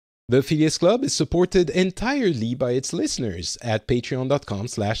The Phileas Club is supported entirely by its listeners at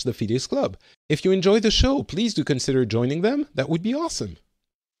patreon.com/The Phileas Club. If you enjoy the show, please do consider joining them. That would be awesome.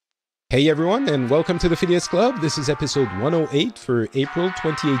 Hey everyone, and welcome to the Phileas Club. This is episode 108 for April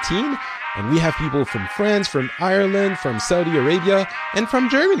 2018, and we have people from France, from Ireland, from Saudi Arabia, and from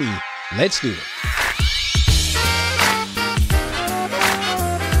Germany. Let's do it.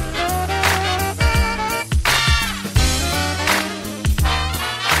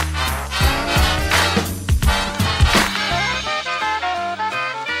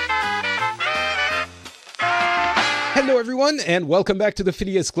 Hello everyone, and welcome back to the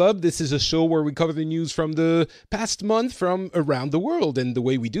Phileas Club. This is a show where we cover the news from the past month from around the world, and the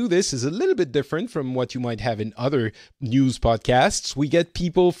way we do this is a little bit different from what you might have in other news podcasts. We get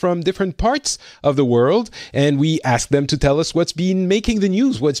people from different parts of the world, and we ask them to tell us what's been making the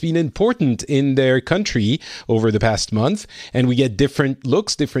news, what's been important in their country over the past month, and we get different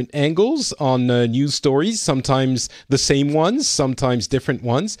looks, different angles on news stories, sometimes the same ones, sometimes different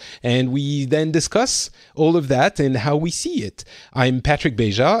ones, and we then discuss all of that and how we see it. I'm Patrick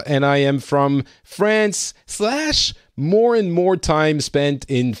Beja, and I am from France / more and more time spent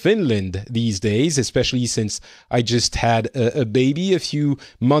in Finland these days, especially since I just had a baby a few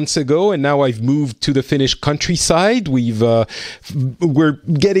months ago, and now I've moved to the Finnish countryside. We're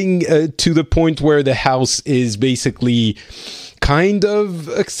getting to the point where the house is basically kind of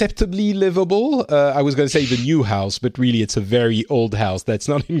acceptably livable. I was going to say the new house, but really it's a very old house that's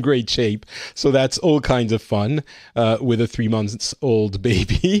not in great shape. So that's all kinds of fun with a 3-month-old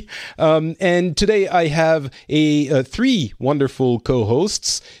baby. And today I have three wonderful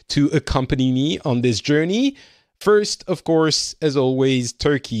co-hosts to accompany me on this journey. First, of course, as always,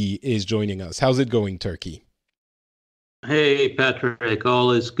 Turki is joining us. How's it going, Turki? Hey, Patrick,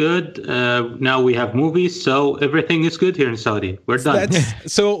 all is good. Now we have movies, so everything is good here in Saudi. We're done.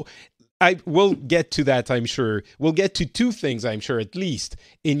 So I will get to that, I'm sure. We'll get to two things, I'm sure, at least,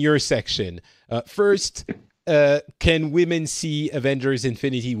 in your section. First, can women see Avengers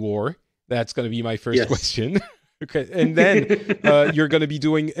Infinity War? That's going to be my first question. Okay, and then you're going to be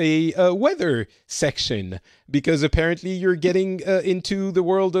doing a weather section, because apparently you're getting into the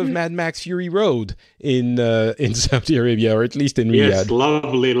world of Mad Max Fury Road in Saudi Arabia, or at least in Riyadh. Yes,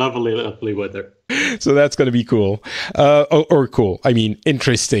 lovely weather. So that's going to be cool. Or cool. I mean,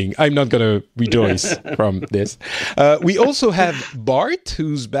 interesting. I'm not going to rejoice from this. We also have Bart,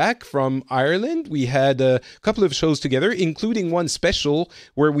 who's back from Ireland. We had a couple of shows together, including one special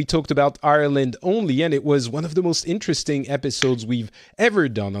where we talked about Ireland only, and it was one of the most interesting episodes we've ever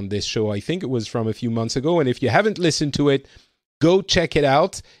done on this show. I think it was from a few months ago, and if you haven't listened to it, go check it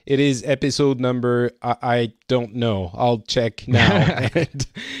out. It is episode number, I don't know. I'll check now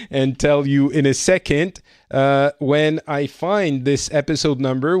and tell you in a second when I find this episode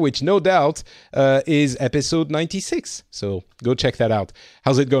number, which no doubt is episode 96. So go check that out.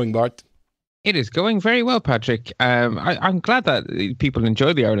 How's it going, Bart? It is going very well, Patrick. I'm glad that people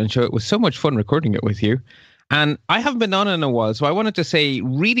enjoy the Ireland show. It was so much fun recording it with you. And I haven't been on in a while, so I wanted to say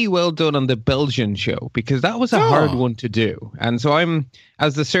really well done on the Belgian show, because that was a hard one to do. And so I'm,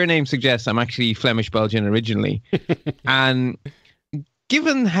 as the surname suggests, I'm actually Flemish-Belgian originally. And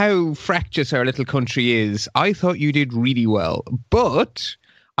given how fractious our little country is, I thought you did really well. But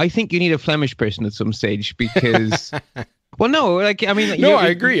I think you need a Flemish person at some stage, because... Well, no, I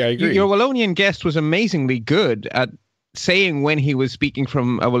agree. Your Wallonian guest was amazingly good at saying when he was speaking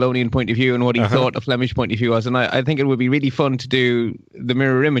from a Wallonian point of view and what he thought a Flemish point of view was. And I think it would be really fun to do the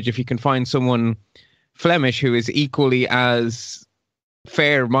mirror image if you can find someone Flemish who is equally as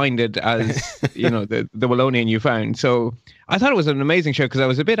fair-minded as, the Wallonian you found. So I thought it was an amazing show, because I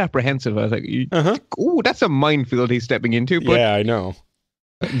was a bit apprehensive. I was like, oh, that's a minefield he's stepping into. But yeah, I know.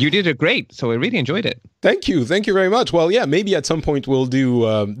 You did it great, so I really enjoyed it. Thank you very much. Well, yeah, maybe at some point we'll do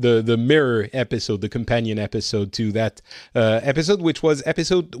the mirror episode, the companion episode to that episode, which was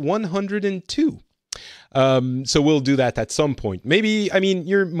episode 102. So we'll do that at some point. Maybe, I mean,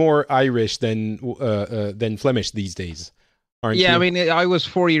 you're more Irish than Flemish these days, aren't you? Yeah, I mean, I was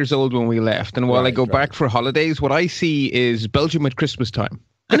 4 years old when we left, and while I go back for holidays, what I see is Belgium at Christmas time,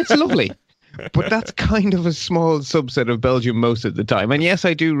 and it's lovely. But that's kind of a small subset of Belgium most of the time. And yes,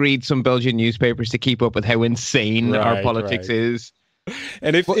 I do read some Belgian newspapers to keep up with how insane our politics is.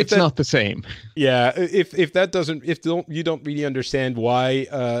 And if it's not the same. Yeah, if you don't really understand why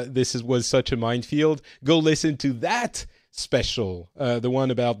was such a minefield, go listen to that special, the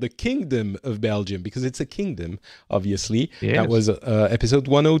one about the Kingdom of Belgium, because it's a kingdom, obviously. Yes. That was episode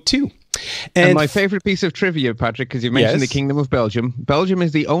 102. And my favorite piece of trivia, Patrick, because you mentioned the Kingdom of Belgium. Belgium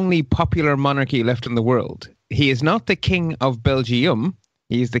is the only popular monarchy left in the world. He is not the King of Belgium.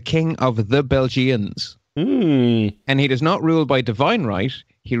 He is the king of the Belgians. Mm. And he does not rule by divine right.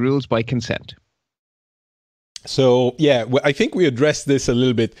 He rules by consent. So, yeah, I think we addressed this a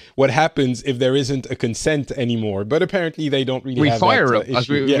little bit. What happens if there isn't a consent anymore? But apparently they don't really have fire that him, as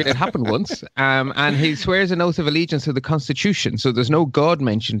it happened once. And he swears an oath of allegiance to the Constitution. So there's no God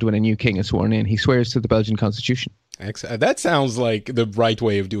mentioned when a new king is sworn in. He swears to the Belgian Constitution. That sounds like the right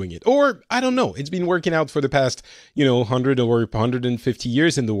way of doing it. Or, I don't know, it's been working out for the past, 100 or 150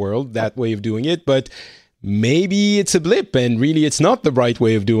 years in the world, that way of doing it. But maybe it's a blip and really it's not the right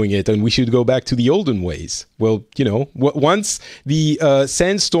way of doing it and we should go back to the olden ways. Well, once the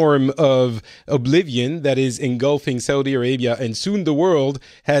sandstorm of oblivion that is engulfing Saudi Arabia and soon the world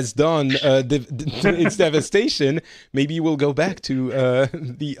has done its devastation, maybe we'll go back to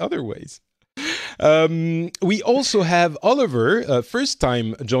the other ways. We also have Oliver, first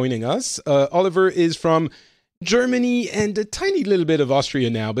time joining us. Oliver is from Germany and a tiny little bit of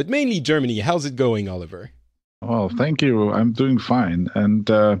Austria now, but mainly Germany. How's it going, Oliver? Oh, thank you. I'm doing fine. And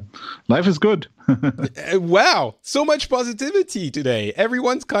life is good. Wow. So much positivity today.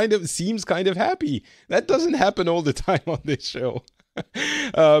 Everyone seems kind of happy. That doesn't happen all the time on this show.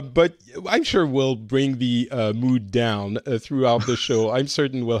 But I'm sure we'll bring the mood down throughout the show. I'm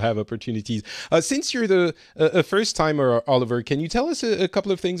certain we'll have opportunities. Since you're the first timer, Oliver, can you tell us a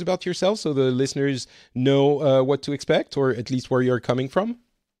couple of things about yourself so the listeners know what to expect, or at least where you're coming from?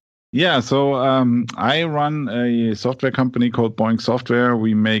 Yeah, so I run a software company called Boeing Software.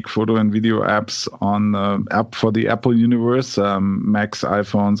 We make photo and video apps on app for the Apple universe, Macs,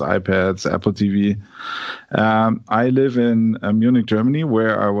 iPhones, iPads, Apple TV. I live in Munich, Germany,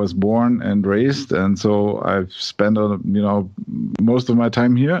 where I was born and raised, and so I've spent most of my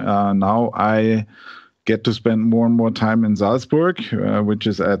time here. Now I get to spend more and more time in Salzburg, which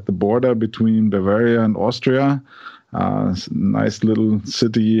is at the border between Bavaria and Austria. Nice little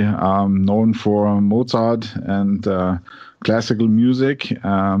city known for Mozart and classical music.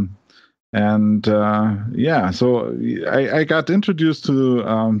 So I got introduced to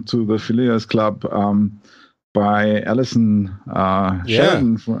the Phileas Club by Alison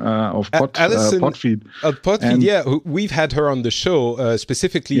Sheldon of Podfeed. Podfeed, we've had her on the show,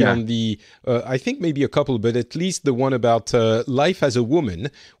 specifically on the, I think maybe a couple, but at least the one about life as a woman,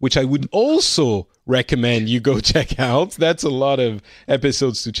 which I would also recommend you go check out. That's a lot of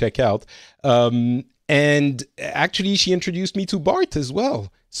episodes to check out. And actually, she introduced me to Bart as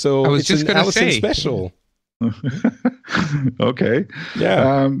well. So I was it's just an Alison say. special. Okay.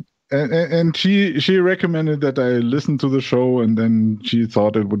 Yeah. And she recommended that I listen to the show, and then she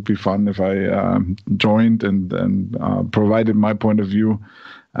thought it would be fun if I joined and provided my point of view.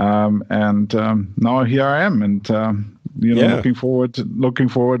 Now here I am, and looking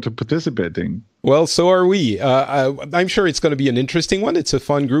forward to participating. Well, so are we. I'm sure it's going to be an interesting one. It's a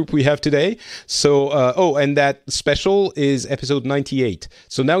fun group we have today. So, and that special is episode 98.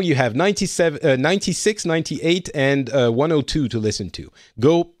 So now you have 97, 96, 98, and 102 to listen to.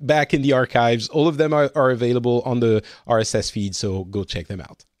 Go back in the archives. All of them are available on the RSS feed, so go check them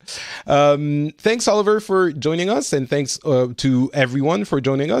out. Thanks, Oliver, for joining us, and thanks to everyone for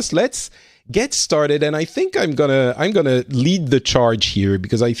joining us. Let's get started, and I think I'm gonna lead the charge here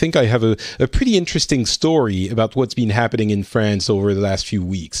because I think I have a pretty interesting story about what's been happening in France over the last few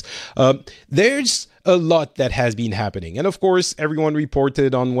weeks. There's a lot that has been happening, and of course everyone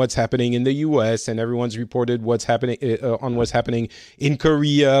reported on what's happening in the US, and everyone's reported what's happening in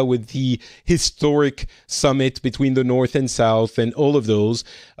Korea with the historic summit between the North and South and all of those.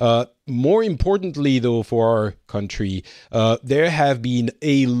 More importantly, though, for our country, there have been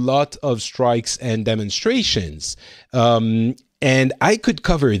a lot of strikes and demonstrations, and I could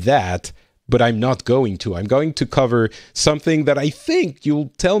cover that, but I'm not going to. I'm going to cover something that I think,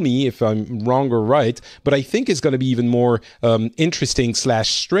 you'll tell me if I'm wrong or right, but I think is going to be even more interesting /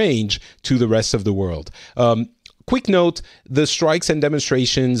 strange to the rest of the world. Quick note, the strikes and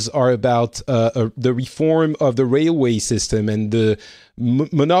demonstrations are about the reform of the railway system and the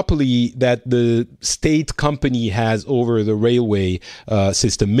monopoly that the state company has over the railway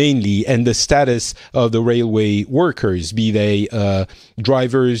system mainly, and the status of the railway workers, be they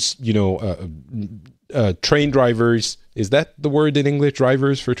drivers, train drivers. Is that the word in English,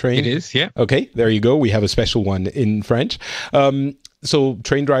 drivers for train? It is, yeah. Okay, there you go. We have a special one in French. So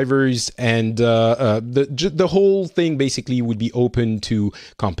train drivers and the whole thing basically would be open to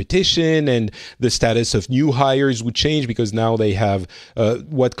competition, and the status of new hires would change because now they have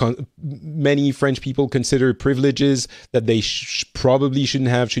many French people consider privileges that they probably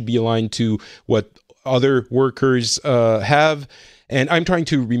shouldn't have, should be aligned to what other workers have. and I'm trying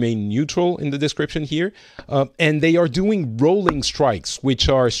to remain neutral in the description here, and they are doing rolling strikes, which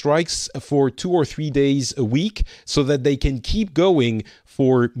are strikes for 2 or 3 days a week so that they can keep going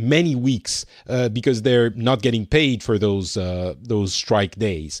for many weeks because they're not getting paid for those strike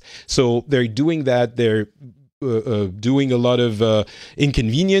days. So they're doing that. They're doing a lot of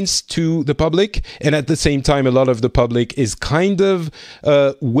inconvenience to the public, and at the same time a lot of the public is kind of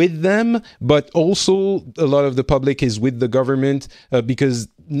with them, but also a lot of the public is with the government because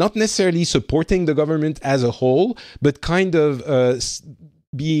not necessarily supporting the government as a whole, but kind of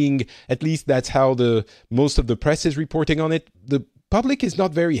being, at least that's how the most of the press is reporting on it, the public is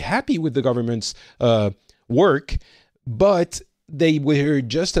not very happy with the government's work, but they were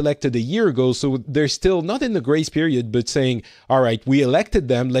just elected a year ago, so they're still not in the grace period, but saying, all right, we elected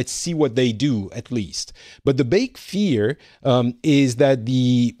them, let's see what they do at least. But the big fear is that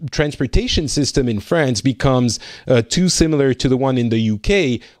the transportation system in France becomes too similar to the one in the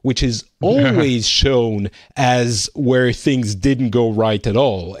UK, which is always shown as where things didn't go right at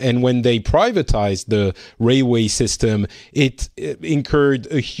all. And when they privatized the railway system, it incurred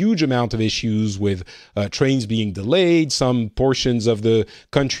a huge amount of issues with trains being delayed, some portions of the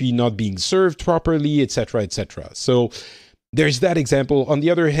country not being served properly, etc., etc. So there's that example. On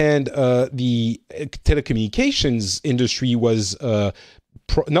the other hand, the telecommunications industry was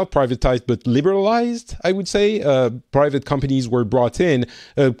not privatized, but liberalized, I would say. Private companies were brought in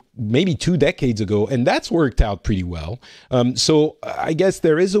maybe 2 decades ago, and that's worked out pretty well. So I guess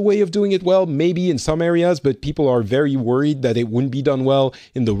there is a way of doing it well, maybe in some areas, but people are very worried that it wouldn't be done well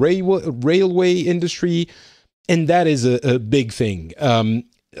in the railway industry, and that is a big thing.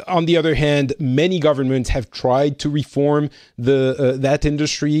 On the other hand, many governments have tried to reform that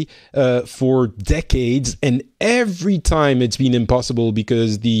industry for decades, and every time it's been impossible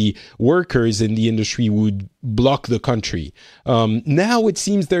because the workers in the industry would block the country. Now it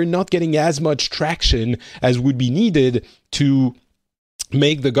seems they're not getting as much traction as would be needed to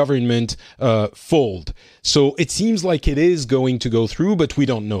make the government fold. So it seems like it is going to go through, but we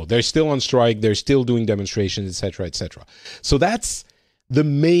don't know. They're still on strike. They're still doing demonstrations, etc., etc. So that's the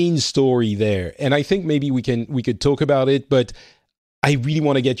main story there. And I think maybe we could talk about it, but I really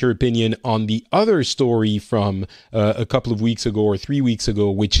want to get your opinion on the other story from a couple of weeks ago or 3 weeks ago,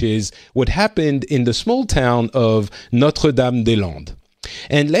 which is what happened in the small town of Notre-Dame-des-Landes.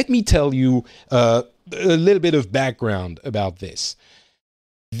 And let me tell you a little bit of background about this.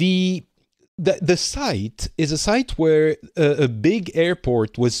 The site is a site where a big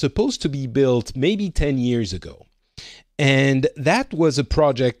airport was supposed to be built maybe 10 years ago. And that was a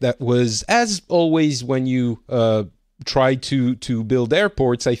project that was, as always, when you try to build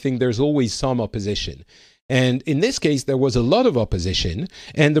airports, I think there's always some opposition. And in this case, there was a lot of opposition,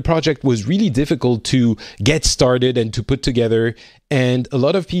 and the project was really difficult to get started and to put together. And a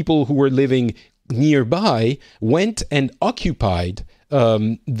lot of people who were living nearby went and occupied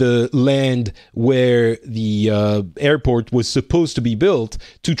the land where the airport was supposed to be built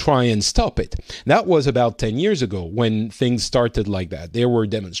to try and stop it. That was about 10 years ago when things started like that. There were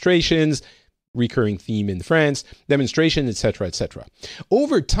demonstrations, recurring theme in France, demonstration, etc., etc.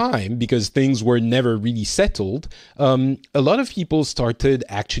 Over time, because things were never really settled, a lot of people started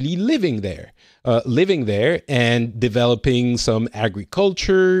actually living there and developing some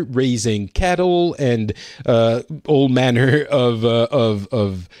agriculture, raising cattle and all manner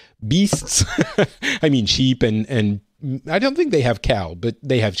of beasts. I mean, sheep and I don't think they have cow, but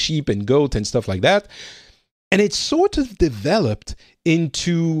they have sheep and goat and stuff like that. And it sort of developed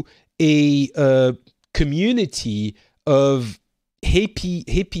into a community of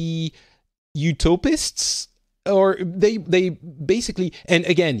hippie utopists, or they basically, and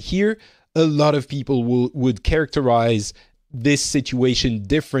again, here, a lot of people would characterize this situation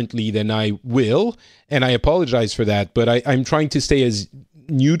differently than I will, and I apologize for that, but I'm trying to stay as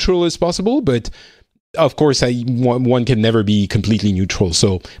neutral as possible, but of course, one can never be completely neutral,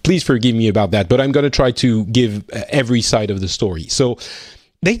 so please forgive me about that, but I'm going to try to give every side of the story. So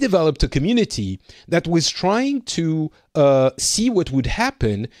they developed a community that was trying to see what would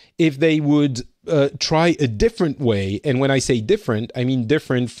happen if they would try a different way. And when I say different, I mean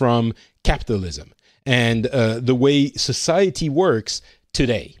different from capitalism and the way society works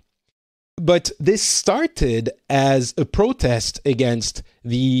today. But this started as a protest against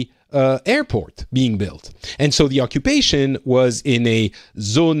the airport being built. And so the occupation was in a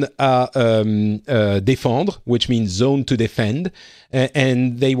zone à défendre, which means zone to defend.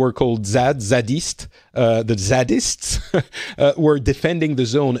 And they were called Zadistes. The Zadists were defending the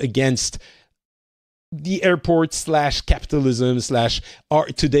zone against the airport / capitalism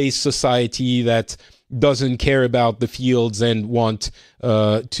 / today's society that doesn't care about the fields and want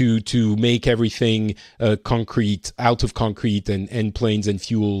to make everything concrete, out of concrete and planes and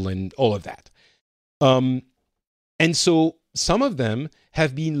fuel and all of that. And so some of them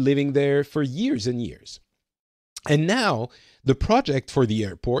have been living there for years and years. And now the project for the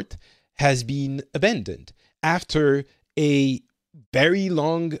airport has been abandoned after a very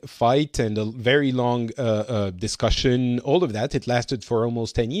long fight and a very long discussion, all of that. It lasted for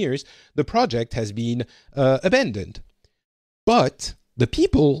almost 10 years. The project has been abandoned. But the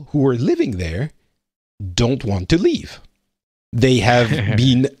people who are living there don't want to leave. They have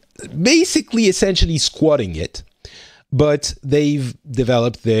been basically essentially squatting it. But they've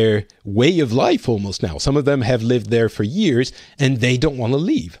developed their way of life almost now. Some of them have lived there for years and they don't want to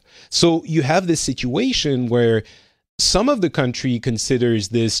leave. So you have this situation where some of the country considers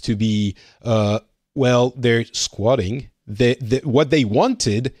this to be, well, they're squatting. What they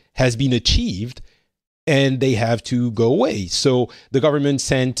wanted has been achieved and they have to go away. So the government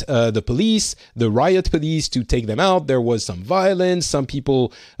sent the police, the riot police, to take them out. There was some violence. Some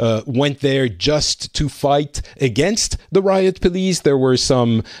people went there just to fight against the riot police. There were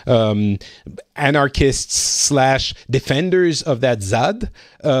some anarchists / defenders of that ZAD.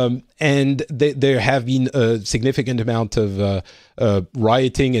 And there have been a significant amount of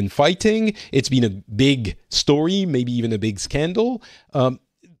rioting and fighting. It's been a big story, maybe even a big scandal.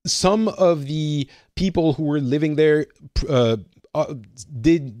 Some of the people who were living there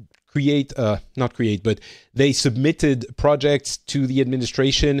did create, not create, but they submitted projects to the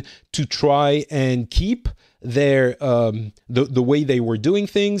administration to try and keep their the way they were doing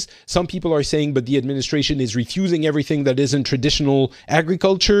things. Some people are saying, but the administration is refusing everything that isn't traditional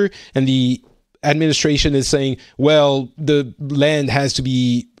agriculture, and the administration is saying, well, the land has to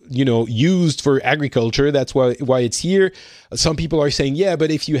be used for agriculture. That's why it's here. Some people are saying, yeah, but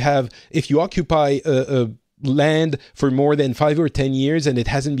if you occupy a land for more than 5 or 10 years and it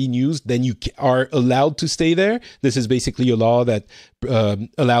hasn't been used, then you are allowed to stay there. This is basically a law that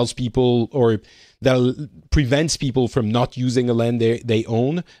allows people, or that prevents people from not using a land they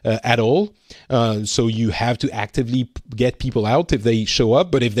own at all. So you have to actively get people out if they show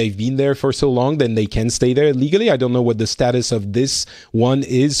up. But if they've been there for so long, then they can stay there legally. I don't know what the status of this one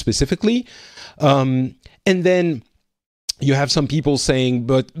is specifically. And then you have some people saying,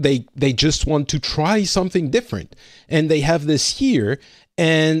 but they just want to try something different. And they have this here,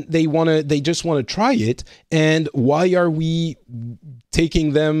 and they just want to try it. And why are we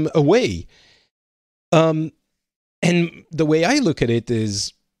taking them away? And the way I look at it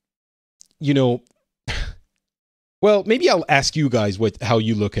is, well, maybe I'll ask you guys how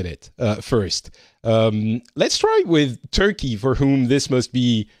you look at it first. Let's try with Turkey, for whom this must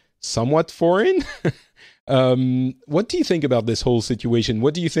be somewhat foreign. What do you think about this whole situation?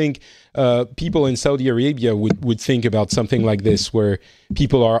 What do you think people in Saudi Arabia would think about something like this, where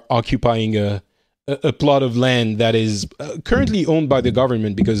people are occupying a plot of land that is currently owned by the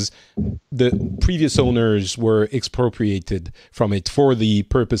government because the previous owners were expropriated from it for the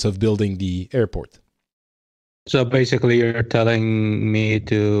purpose of building the airport? So basically, you're telling me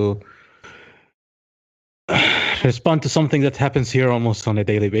to respond to something that happens here almost on a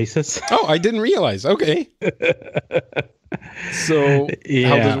daily basis. Oh, I didn't realize. Okay. So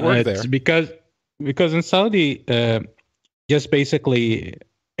how does it work there? Because in Saudi, just basically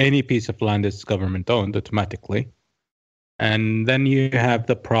any piece of land is government owned automatically. And then you have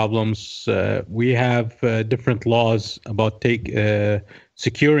the problems. We have different laws about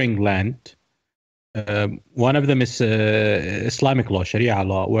securing land. One of them is Islamic law, Sharia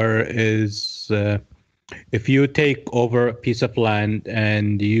law, where if you take over a piece of land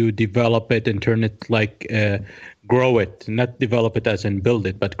and you develop it and turn it grow it, not develop it as in build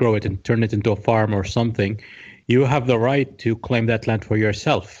it, but grow it and turn it into a farm or something, you have the right to claim that land for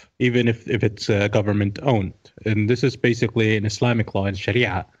yourself, even if it's government owned. And this is basically an Islamic law in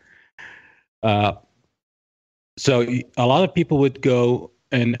Sharia. So a lot of people would go,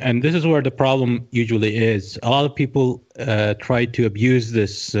 and this is where the problem usually is. A lot of people try to abuse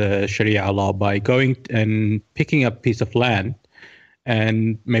this Sharia law by going and picking up a piece of land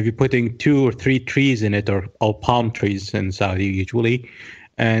and maybe putting 2 or 3 trees in it, or all palm trees in Saudi usually.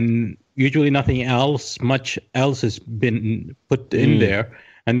 And usually nothing else, much else has been put in there.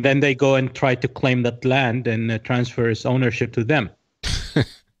 And then they go and try to claim that land and transfer its ownership to them.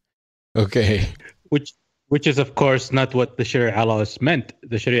 Okay. Which is, of course, not what the Sharia law is meant.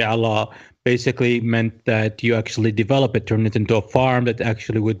 The Sharia law basically meant that you actually develop it, turn it into a farm that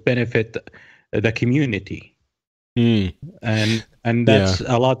actually would benefit the community. And that's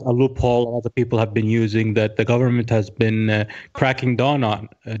a loophole a lot of people have been using, that the government has been cracking down on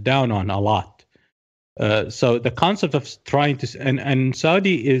a lot. So the concept of trying to, and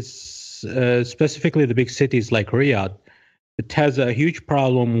Saudi is specifically the big cities like Riyadh, it has a huge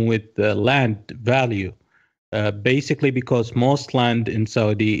problem with the land value, basically because most land in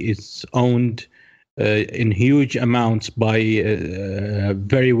Saudi is owned in huge amounts by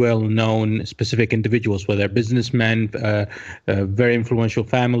very well-known specific individuals, whether businessmen, very influential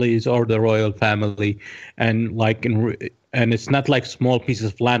families, or the royal family, and and it's not like small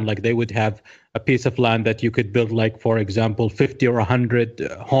pieces of land. Like they would have a piece of land that you could build, like for example, 50 or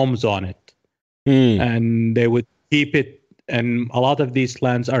 100 homes on it, and they would keep it. And a lot of these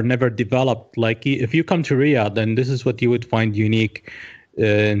lands are never developed. Like if you come to Riyadh, then this is what you would find unique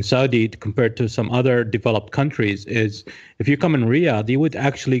in Saudi compared to some other developed countries, is if you come in Riyadh, you would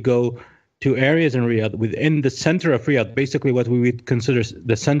actually go to areas in Riyadh within the center of Riyadh, basically what we would consider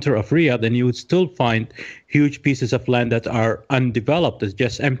the center of Riyadh, and you would still find huge pieces of land that are undeveloped. It's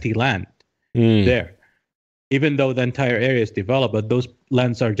just empty land there. Even though the entire area is developed, but those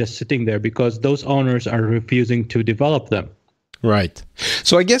lands are just sitting there because those owners are refusing to develop them. Right.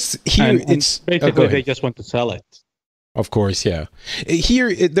 So I guess here it's basically they just want to sell it. Of course, yeah.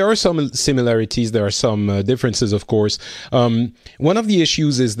 Here, there are some similarities. There are some differences, of course. One of the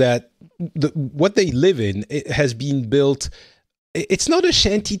issues is that what they live in, it has been built. It's not a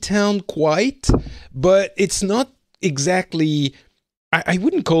shanty town quite, but it's not exactly. I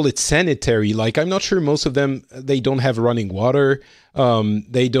wouldn't call it sanitary. Like, I'm not sure most of them, they don't have running water.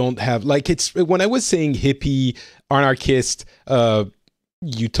 They don't have, like, it's, when I was saying hippie, anarchist,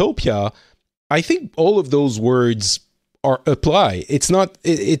 utopia, I think all of those words apply. It's not,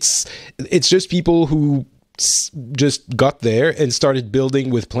 it's just people who just got there and started building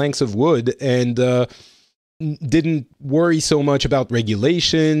with planks of wood and didn't worry so much about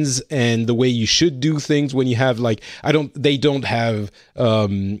regulations and the way you should do things when you have, like, I don't think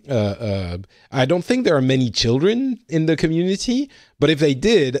there are many children in the community, but if they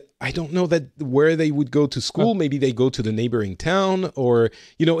did, I don't know that where they would go to school. Maybe they go to the neighboring town, or,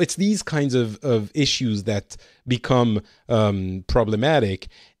 you know, it's these kinds of issues that become problematic.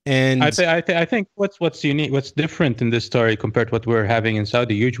 And I think what's unique, what's different in this story compared to what we're having in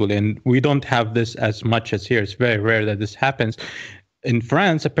Saudi usually, and we don't have this as much as here. It's very rare that this happens. In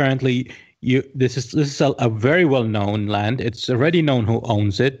France, apparently, this is a very well-known land. It's already known who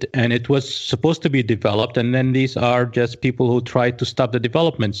owns it, and it was supposed to be developed. And then these are just people who try to stop the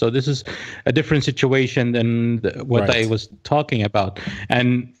development. So this is a different situation than what I was talking about.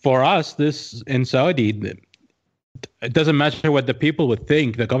 And for us, this in Saudi, it doesn't matter what the people would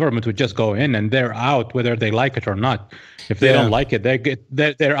think. The government would just go in and they're out, whether they like it or not. If they don't like it,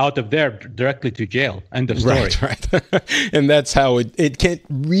 they're out of there directly to jail. End of story. Right. And that's how it can't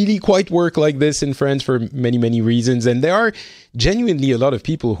really quite work like this in France for many, many reasons. And there are genuinely a lot of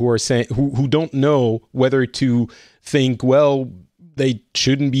people who are saying who don't know whether to think, well, they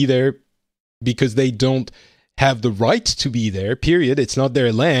shouldn't be there because they don't have the right to be there, period. It's not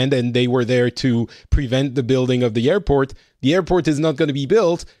their land, and they were there to prevent the building of the airport. The airport is not going to be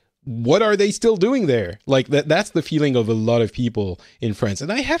built. What are they still doing there? Like, that's the feeling of a lot of people in France.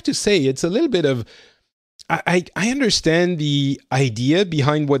 And I have to say, it's a little bit of, I understand the idea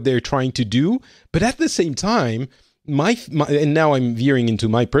behind what they're trying to do, but at the same time, my and now I'm veering into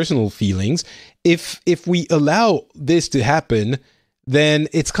my personal feelings, if we allow this to happen, then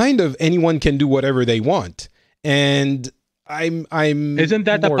it's kind of anyone can do whatever they want. And I'm Isn't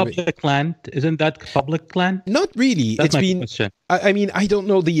that a public land? Isn't that public land? Not really. That's my question. I mean, I don't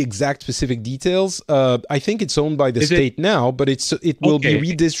know the exact specific details. I think it's owned by the state now, but it will be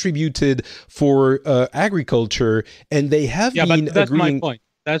redistributed for agriculture, and they have been but that's agreeing. my point.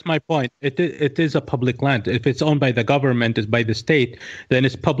 That's my point. It is a public land. If it's owned by the government, it's by the state, then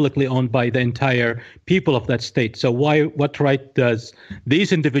it's publicly owned by the entire people of that state. So what right does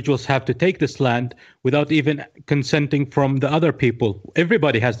these individuals have to take this land without even consenting from the other people?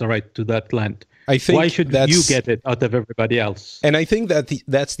 Everybody has the right to that land. I think why should you get it out of everybody else? And I think that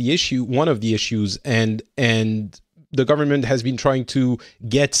that's the issue, one of the issues, and the government has been trying to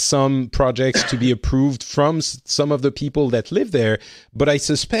get some projects to be approved from some of the people that live there. But I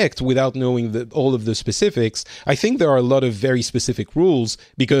suspect, without knowing all of the specifics, I think there are a lot of very specific rules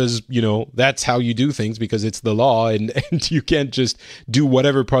because, you know, that's how you do things because it's the law and you can't just do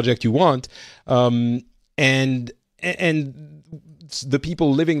whatever project you want. And the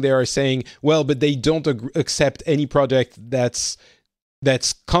people living there are saying, well, but they don't accept any project that's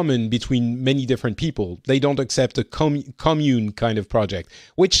common between many different people. They don't accept a commune kind of project,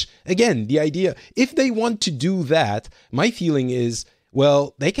 which, again, the idea, if they want to do that, my feeling is,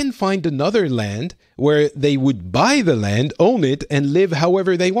 well, they can find another land where they would buy the land, own it, and live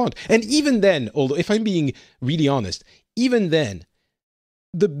however they want. And even then, although if I'm being really honest, even then,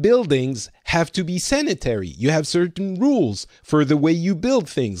 the buildings have to be sanitary. You have certain rules for the way you build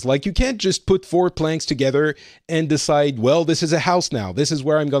things. Like you can't just put 4 planks together and decide, well, this is a house now. This is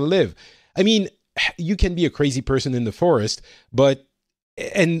where I'm going to live. I mean, you can be a crazy person in the forest,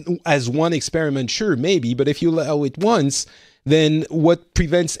 and as one experiment, sure, maybe, but if you allow it once, then what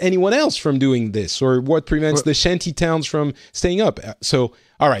prevents anyone else from doing this? Or what prevents the shanty towns from staying up? So,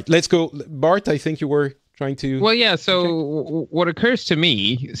 all right, let's go. Bart, I think you were trying to... Well, yeah, so what occurs to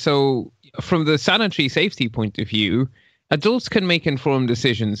me, so from the sanitary safety point of view, adults can make informed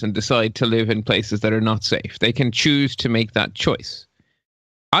decisions and decide to live in places that are not safe. They can choose to make that choice.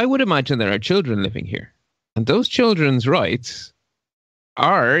 I would imagine there are children living here. And those children's rights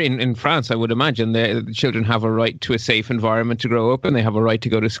are, in France, I would imagine, the children have a right to a safe environment to grow up in. They have a right to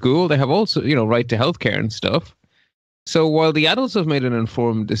go to school. They have also, right to healthcare and stuff. So while the adults have made an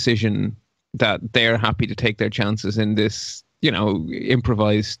informed decision that they're happy to take their chances in this,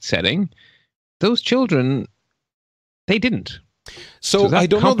 improvised setting, those children, they didn't. So I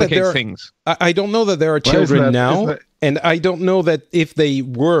don't know that there are things. I don't know that there are children now, and I don't know that if they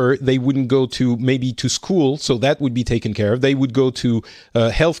were, they wouldn't go to school, so that would be taken care of. They would go to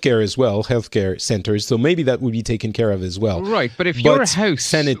healthcare as well, healthcare centers, so maybe that would be taken care of as well. Right, but if your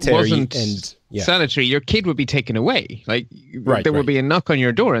house wasn't Yeah. sanitary, your kid would be taken away. Like there would be a knock on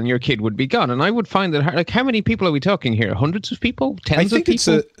your door and your kid would be gone. And I would find that, like, how many people are we talking here? Hundreds of people? Tens of people? I think it's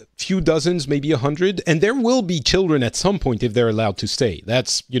a few dozens, maybe 100. And there will be children at some point if they're allowed to stay.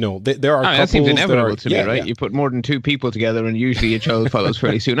 That's, there are couples. That seems inevitable to me, right? Yeah. You put more than 2 people together and usually a child follows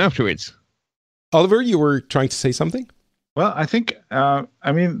fairly soon afterwards. Oliver, you were trying to say something? Well, I think,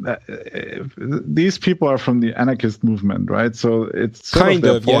 these people are from the anarchist movement, right? So it's sort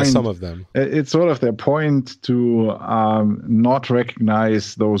of point, some of them. It's sort of their point to not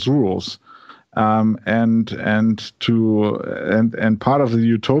recognize those rules, and part of the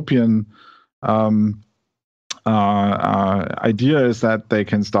utopian idea is that they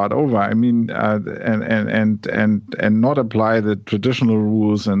can start over. I mean, and not apply the traditional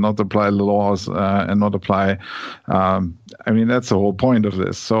rules and not apply the laws and not apply. I mean, that's the whole point of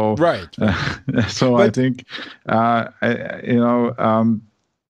this. So right. I think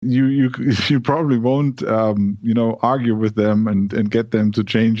you probably won't argue with them and get them to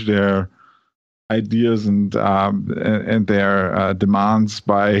change their ideas and their demands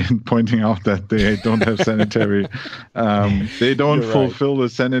by pointing out that they don't have sanitary, they don't fulfill the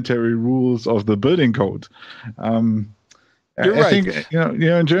sanitary rules of the building code. I think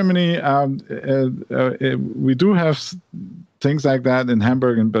in Germany we do have things like that in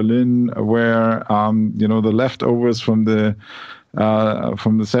Hamburg and Berlin, where the leftovers from the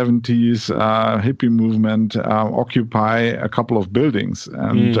 70s hippie movement occupy a couple of buildings,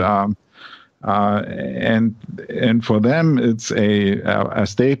 and for them it's a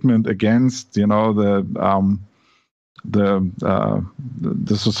statement against the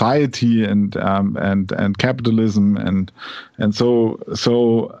society and capitalism and so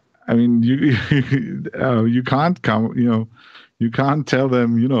I mean you can't you can't tell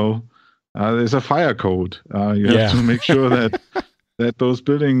them there's a fire code, you have to make sure that those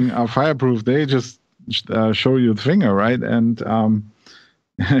buildings are fireproof. They just show you the finger, right? And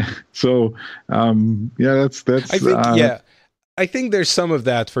so that's I think there's some of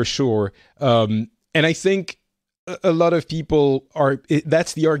that for sure, and I think a lot of people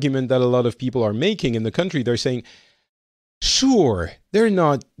that's the argument that a lot of people are making in the country. They're saying, sure, they're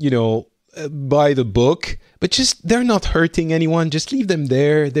not by the book, but just they're not hurting anyone, just leave them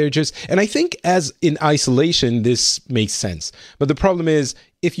there. They're just, and I think as in isolation this makes sense, but the problem is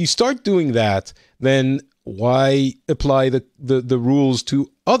if you start doing that, then why apply the rules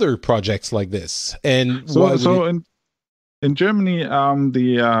to other projects like this? And in Germany,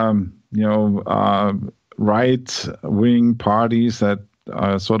 the right-wing parties that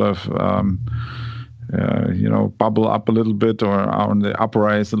sort of bubble up a little bit or are on the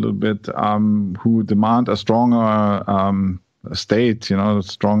uprise a little bit, who demand a stronger state,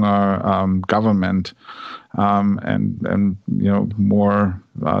 stronger government, and more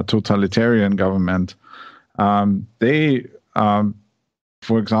totalitarian government. They,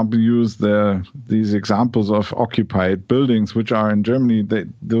 for example, use these examples of occupied buildings, which are in Germany.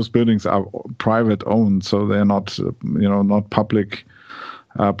 Those buildings are private owned, so they're not, not public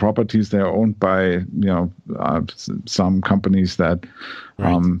properties. They're owned by some companies that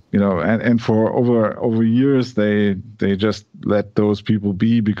and for over years they just let those people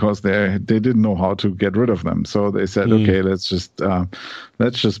be because they didn't know how to get rid of them. So they said, okay, let's just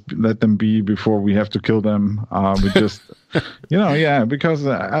let them be before we have to kill them. We just because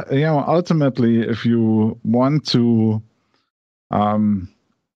ultimately if you want to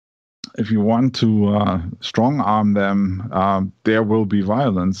strong arm them, there will be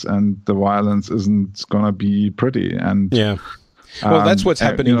violence, and the violence isn't going to be pretty. And well, that's what's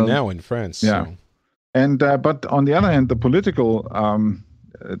happening now in France. Yeah, so. And but on the other hand, the political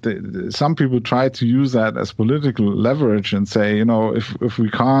some people try to use that as political leverage and say, if we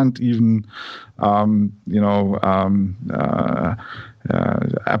can't even apply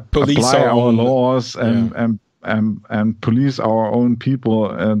our laws and police our own people,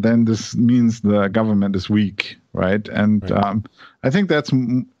 then this means the government is weak, right? And I think that's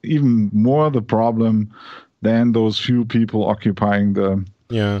even more the problem than those few people occupying the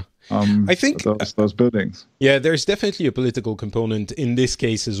I think those buildings. Yeah, there's definitely a political component in this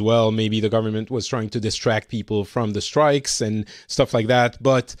case as well. Maybe the government was trying to distract people from the strikes and stuff like that,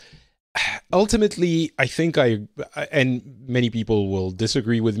 but ultimately, I think and many people will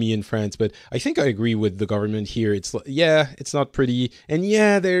disagree with me in France, but I think I agree with the government here. It's not pretty, and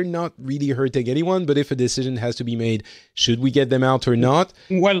they're not really hurting anyone, but if a decision has to be made, should we get them out or not?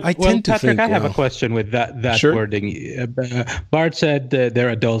 I have a question with that sure. wording. Bart said they're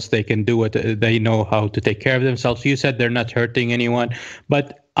adults, they can do it, they know how to take care of themselves. You said they're not hurting anyone,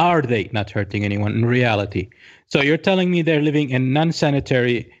 but are they not hurting anyone in reality? So you're telling me they're living in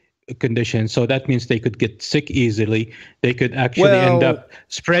non-sanitary conditions, so that means they could get sick easily. They could actually end up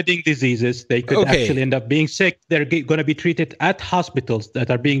spreading diseases. They could actually end up being sick. They're going to be treated at hospitals that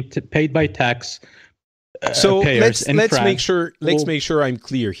are being paid by tax payers. Let's make sure I'm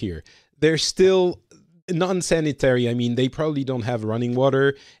clear here. They're still non-sanitary. I mean, they probably don't have running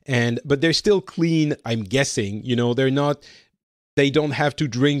water, but they're still clean. I'm guessing. They're not. They don't have to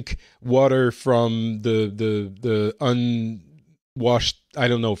drink water from the unwashed, I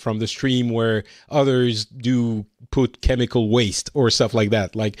don't know, from the stream where others do put chemical waste or stuff like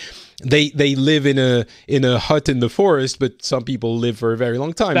that. Like they live in a hut in the forest, but some people live for a very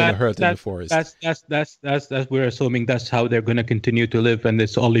long time in a hut in the forest. That's we're assuming that's how they're going to continue to live, and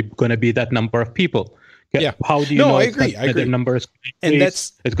it's only going to be that number of people. Yeah. How do you know I agree. the number is and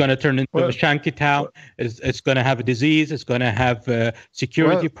it's going to turn into a shanty town. It's going to have a disease. It's going to have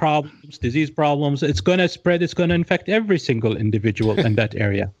security problems, disease problems. It's going to spread. It's going to infect every single individual in that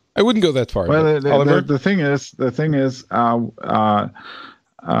area. I wouldn't go that far. Well, the thing is,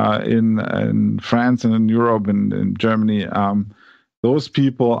 in France and in Europe and in Germany, those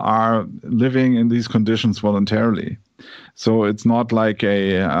people are living in these conditions voluntarily. So it's not like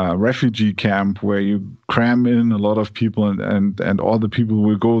a refugee camp where you cram in a lot of people and all the people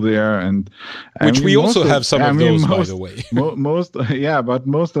will go there which we also have some of those, by the way. But most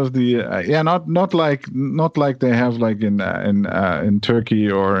of the not like they have like in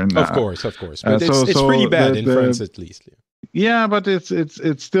Turkey or in of course, but it's pretty bad in France at least. Yeah, but it's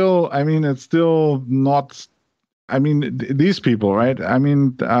still. I mean, it's still not. I mean, these people, right? I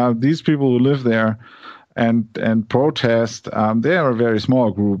mean, these people who live there and protest, they are a very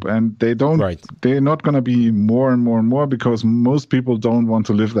small group, and they don't. Right. They're not going to be more and more and more because most people don't want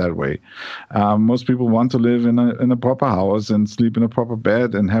to live that way. Most people want to live in a proper house and sleep in a proper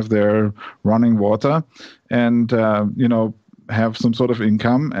bed and have their running water, and have some sort of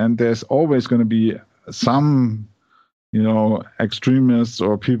income. And there's always going to be some extremists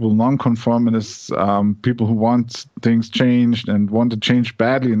or people, non-conformists, people who want things changed and want to change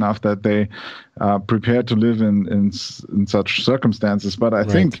badly enough that they prepare to live in such circumstances. But I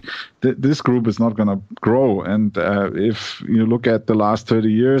think this group is not going to grow. And if you look at the last 30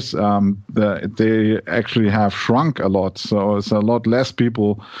 years, they actually have shrunk a lot. So it's a lot less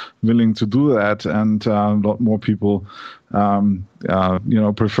people willing to do that, and a lot more people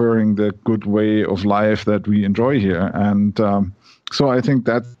preferring the good way of life that we enjoy here. And so I think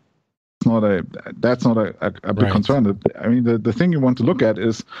that's not a big concern. I mean, the thing you want to look at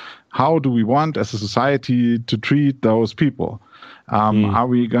is how do we want as a society to treat those people? Are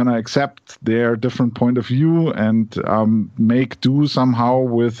we going to accept their different point of view and make do somehow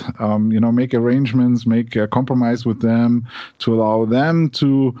with, make arrangements, make a compromise with them to allow them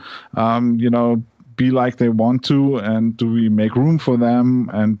to, be like they want to, and do we make room for them,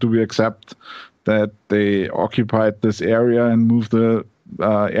 and do we accept that they occupied this area and move the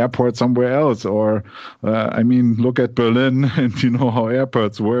airport somewhere else. Or, I mean, look at Berlin and you know how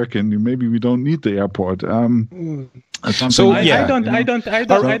airports work, and maybe we don't need the airport. So yeah, I don't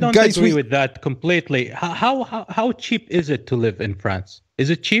guys, agree with that completely. How cheap is it to live in France? Is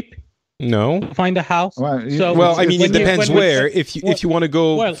it cheap? No. To find a house? Well, I mean, it depends where. If you want to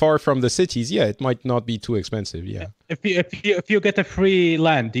go far from the cities, yeah, it might not be too expensive. Yeah. If you get a free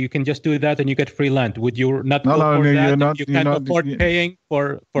land, you can just do that, and you get free land. Would you not go for that? You can't afford paying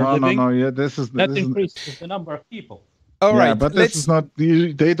for living. No. Yeah, that increases the number of people. All right, but this is not.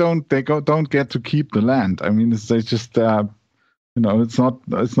 They don't get to keep the land. I mean, it's just. It's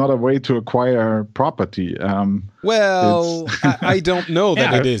not a way to acquire property. Well, I don't know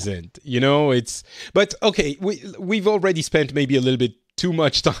that it isn't. But okay, we've already spent maybe a little bit too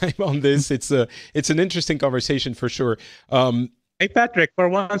much time on this. It's an interesting conversation for sure. Hey, Patrick, for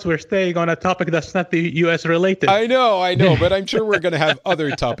once we're staying on a topic that's not the U.S. related. I know, but I'm sure we're going to have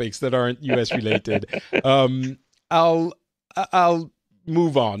other topics that aren't U.S. related. I'll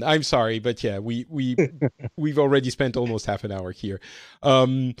move on. I'm sorry, but yeah, we've already spent almost half an hour here.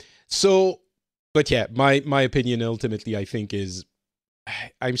 But yeah, my opinion ultimately, I think, is,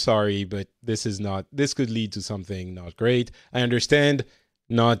 I'm sorry, but this could lead to something not great. I understand,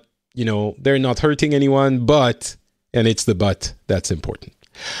 they're not hurting anyone, and it's the but that's important.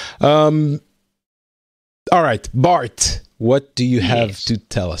 All right, Bart, what do you have to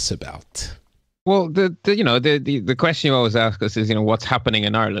tell us about? Well, the question you always ask us is, what's happening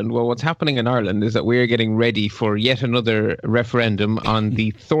in Ireland? Well, what's happening in Ireland is that we're getting ready for yet another referendum on the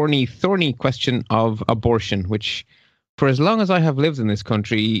thorny question of abortion, which, for as long as I have lived in this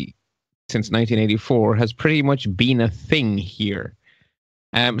country, since 1984, has pretty much been a thing here.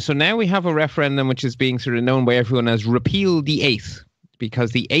 So now we have a referendum which is being sort of known by everyone as Repeal the Eighth,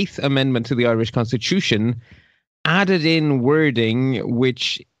 because the Eighth Amendment to the Irish Constitution added in wording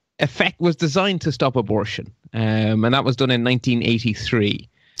which was designed to stop abortion, and that was done in 1983.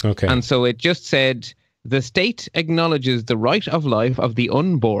 Okay. And so it just said, the state acknowledges the right of life of the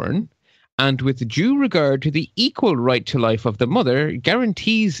unborn, and with due regard to the equal right to life of the mother,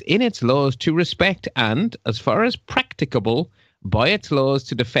 guarantees in its laws to respect and, as far as practicable, by its laws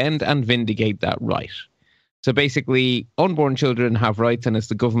to defend and vindicate that right. So basically, unborn children have rights, and it's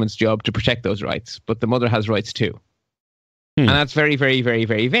the government's job to protect those rights, but the mother has rights too. And that's very, very, very,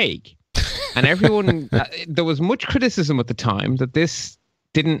 very vague. And everyone, there was much criticism at the time that this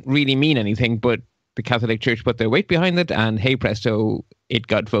didn't really mean anything, but the Catholic Church put their weight behind it, and hey presto, it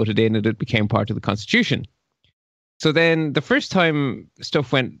got voted in and it became part of the Constitution. So then the first time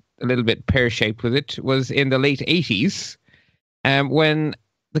stuff went a little bit pear-shaped with it was in the late 80s, when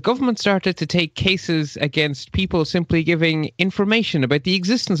the government started to take cases against people simply giving information about the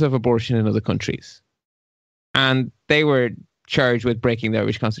existence of abortion in other countries. And they were charged with breaking the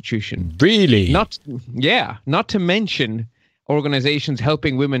Irish Constitution. Really? Not to mention organizations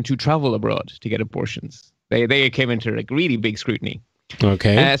helping women to travel abroad to get abortions. They came into like really big scrutiny.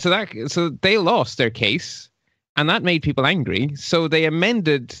 Okay. So they lost their case, and that made people angry. So they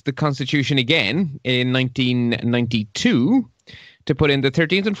amended the Constitution again in 1992 to put in the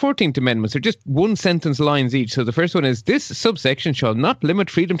 13th and 14th Amendments. They're just one sentence lines each. So the first one is, this subsection shall not limit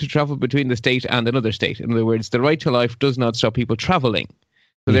freedom to travel between the state and another state. In other words, the right to life does not stop people traveling.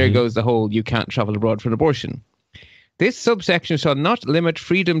 So there goes the whole, you can't travel abroad for an abortion. This subsection shall not limit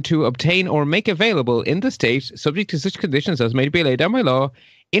freedom to obtain or make available in the state, subject to such conditions as may be laid down by law,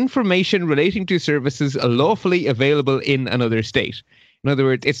 information relating to services lawfully available in another state. In other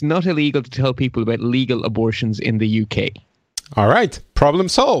words, it's not illegal to tell people about legal abortions in the UK. All right. Problem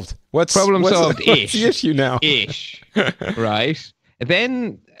solved. What's the issue now? Right.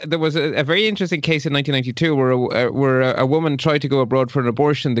 Then there was a very interesting case in 1992 where a woman tried to go abroad for an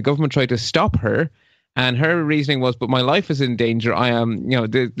abortion. The government tried to stop her, and her reasoning was, but my life is in danger. I am,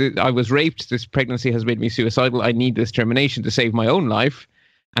 I was raped. This pregnancy has made me suicidal. I need this termination to save my own life.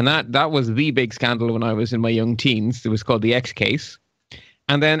 And that was the big scandal when I was in my young teens. It was called the X case.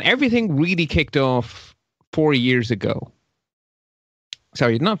 And then everything really kicked off 4 years ago.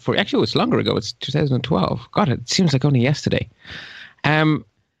 Sorry, not 4. Actually, it was longer ago. It's 2012. God, it seems like only yesterday. A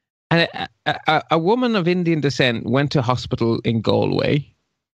woman of Indian descent went to hospital in Galway.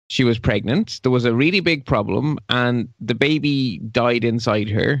 She was pregnant. There was a really big problem, and the baby died inside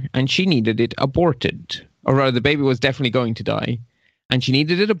her, and she needed it aborted. Or rather, the baby was definitely going to die, and she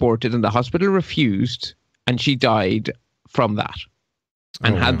needed it aborted, and the hospital refused, and she died from that.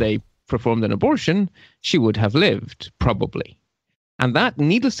 And had they performed an abortion, she would have lived, probably. And that,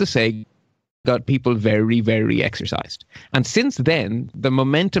 needless to say, got people very, very exercised. And since then, the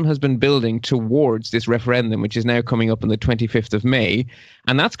momentum has been building towards this referendum, which is now coming up on the 25th of May.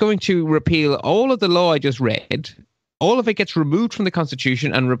 And that's going to repeal all of the law I just read. All of it gets removed from the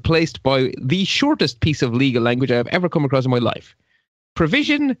Constitution and replaced by the shortest piece of legal language I have ever come across in my life.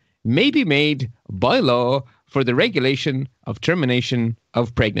 Provision may be made by law for the regulation of termination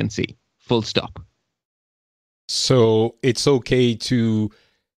of pregnancy. Full stop. So it's okay to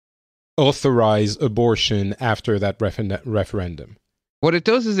authorize abortion after that referendum. What it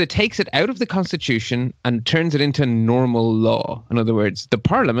does is it takes it out of the Constitution and turns it into normal law. In other words, the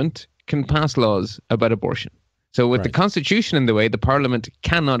Parliament can pass laws about abortion. So with the Constitution in the way, the Parliament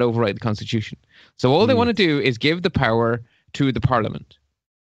cannot override the Constitution. So all they want to do is give the power to the Parliament.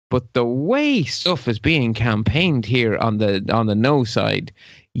 But the way stuff is being campaigned here on the no side,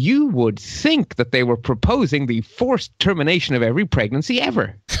 you would think that they were proposing the forced termination of every pregnancy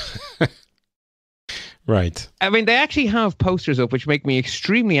ever. Right. I mean, they actually have posters up which make me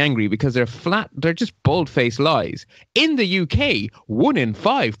extremely angry because they're just bald-faced lies. In the UK, 1 in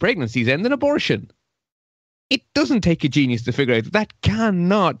 5 pregnancies end in abortion. It doesn't take a genius to figure out that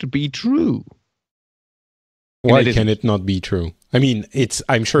cannot be true. Why can it not be true? I mean,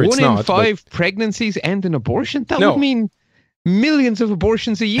 I'm sure it's not. 1 in 5 pregnancies end in abortion? That would mean millions of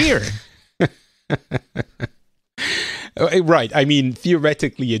abortions a year. Right. I mean,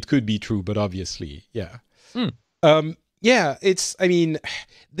 theoretically, it could be true, but obviously, yeah.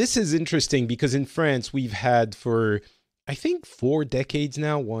 This is interesting because in France, we've had for, I think, 4 decades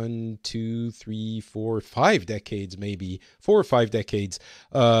now, 1, 2, 3, 4, 5 decades, maybe 4 or 5 decades,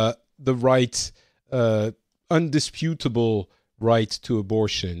 the right, undisputable right to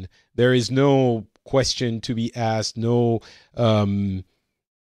abortion. There is no question to be asked, no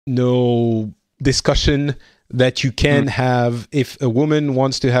discussion that you can have. If a woman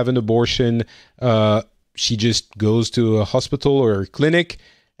wants to have an abortion, she just goes to a hospital or a clinic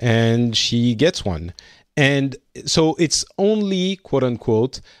and she gets one. And so it's only, quote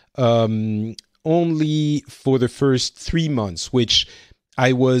unquote, only for the first 3 months, which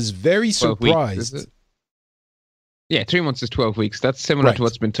I was very surprised. Yeah, 3 months is 12 weeks. That's similar to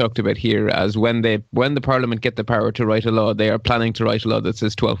what's been talked about here as when the Parliament get the power to write a law, they are planning to write a law that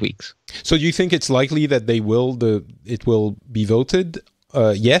says 12 weeks. So do you think it's likely that it will be voted?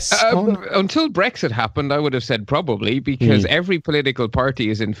 Yes? Until Brexit happened, I would have said probably, because every political party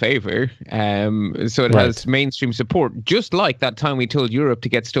is in favour. So it has mainstream support, just like that time we told Europe to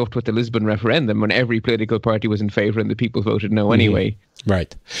get stuffed with the Lisbon referendum when every political party was in favour and the people voted no anyway.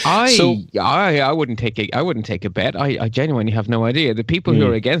 Right. I wouldn't take a bet. I genuinely have no idea. The people who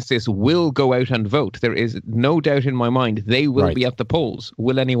are against this will go out and vote. There is no doubt in my mind they will be at the polls.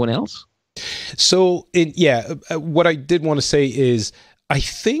 Will anyone else? So, what I did want to say is, I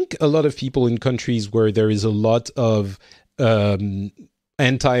think a lot of people in countries where there is a lot of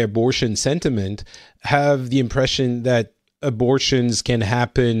anti-abortion sentiment have the impression that abortions can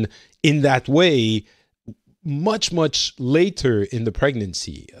happen in that way much, much later in the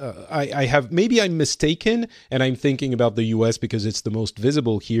pregnancy. Maybe I'm mistaken, and I'm thinking about the US because it's the most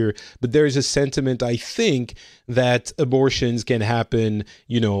visible here, but there is a sentiment, I think, that abortions can happen,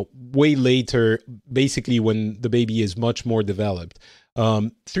 way later, basically when the baby is much more developed.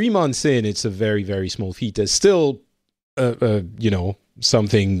 3 months in, it's a very, very small fetus. Still,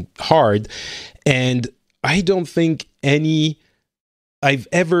 something hard. And I don't think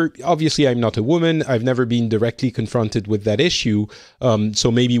obviously I'm not a woman. I've never been directly confronted with that issue. So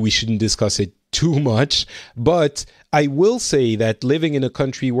maybe we shouldn't discuss it too much. But I will say that living in a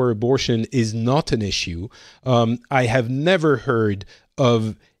country where abortion is not an issue, I have never heard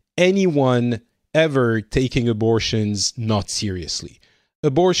of anyone ever taking abortions not seriously.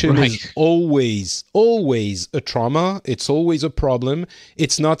 Abortion is always a trauma. It's always a problem.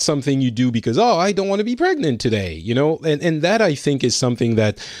 It's not something you do because, I don't want to be pregnant today, and that I think is something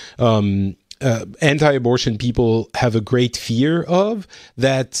that anti-abortion people have a great fear of,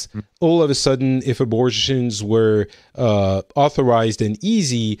 that all of a sudden, if abortions were authorized and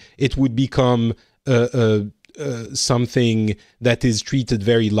easy, it would become something that is treated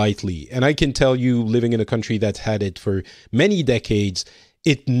very lightly. And I can tell you, living in a country that's had it for many decades,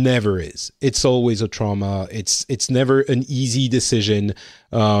 it never is. It's always a trauma. It's never an easy decision.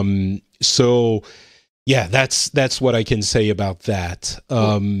 So, yeah, that's what I can say about that.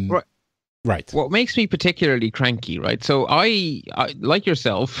 Right. What makes me particularly cranky, right? So I like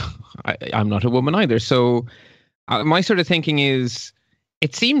yourself, I'm not a woman either. So my sort of thinking is,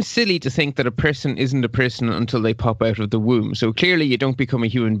 it seems silly to think that a person isn't a person until they pop out of the womb. So clearly you don't become a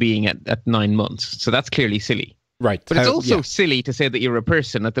human being at 9 months. So that's clearly silly. Right. But it's also silly to say that you're a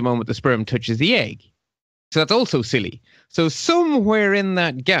person at the moment the sperm touches the egg. So that's also silly. So somewhere in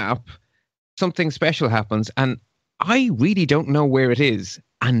that gap, something special happens, and I really don't know where it is,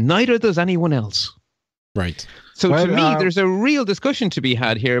 and neither does anyone else. Right. So to me, there's a real discussion to be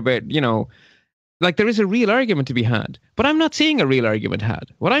had here about, like there is a real argument to be had, but I'm not seeing a real argument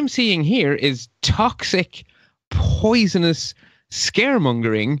had. What I'm seeing here is toxic, poisonous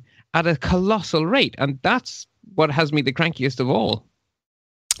scaremongering at a colossal rate, and that's what has me the crankiest of all.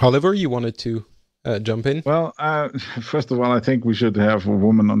 Oliver, you wanted to jump in? Well, first of all, I think we should have a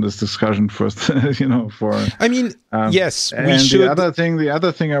woman on this discussion first. For I mean, yes, we should. The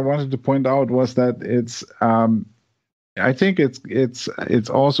other thing I wanted to point out was that it's. I think it's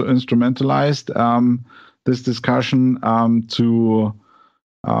also instrumentalized this discussion to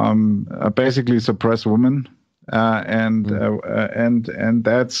basically suppress women. And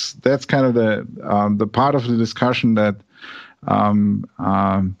that's kind of the part of the discussion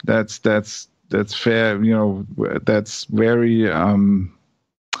that's fair, that's very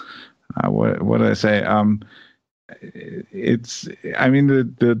what do I say?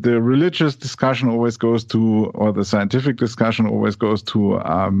 The religious discussion always goes to, or the scientific discussion always goes to,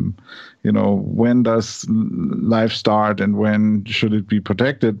 when does life start and when should it be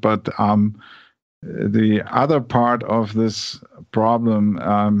protected? But the other part of this problem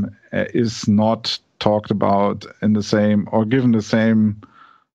is not talked about in the same, or given the same,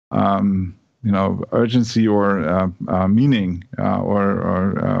 urgency or meaning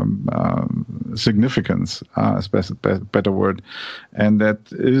or significance, better word. And that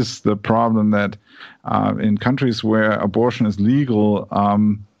is the problem that in countries where abortion is legal,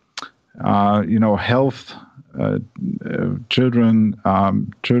 health, children are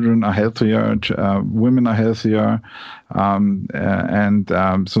healthier, women are healthier, and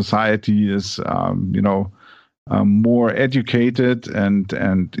society is more educated, and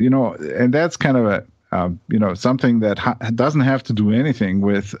that's kind of a something that doesn't have to do anything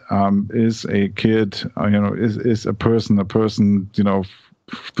with is a kid, is a person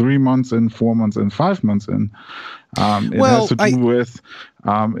 3 months in, 4 months in, 5 months in. It has to do with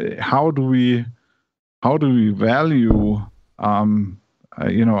how do we value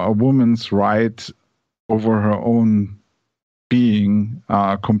a woman's right over her own being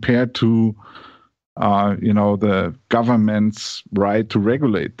compared to the government's right to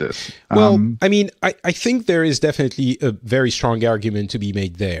regulate this. I think there is definitely a very strong argument to be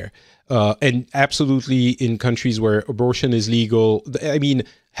made there. And absolutely in countries where abortion is legal,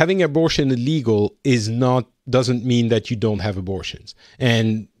 having abortion illegal doesn't mean that you don't have abortions.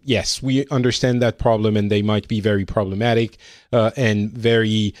 And yes, we understand that problem, and they might be very problematic and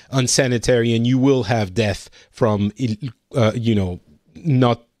very unsanitary, and you will have death from,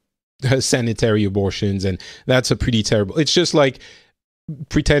 not sanitary abortions, and that's a pretty terrible. It's just like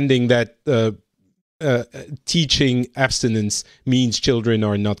pretending that teaching abstinence means children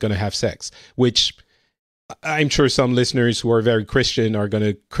are not going to have sex, which I'm sure some listeners who are very Christian are going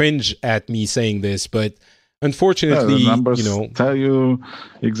to cringe at me saying this, but unfortunately, the numbers tell you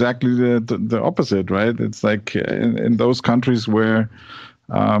exactly the opposite, right? It's like in those countries where,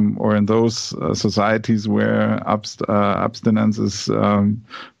 or in those societies where abstinence is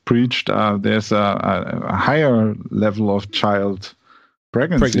preached, there's a higher level of child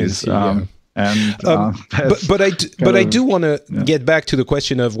pregnancy. But I do want to get back to the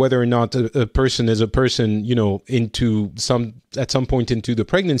question of whether or not a person is a person, at some point into the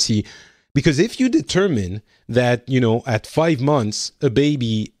pregnancy. Because if you determine that, at 5 months, a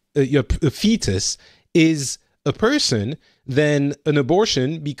baby, a fetus is a person, then an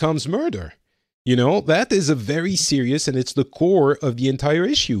abortion becomes murder. That is a very serious, and it's the core of the entire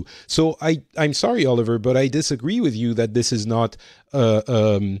issue. So I'm sorry, Oliver, but I disagree with you that this is not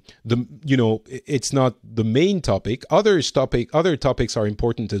it's not the main topic. Other topics are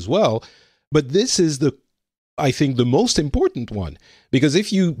important as well, but this is I think the most important one, because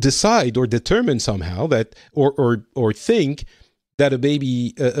if you decide or determine somehow that, or think that a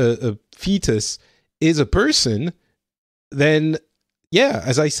baby, a fetus is a person, then yeah,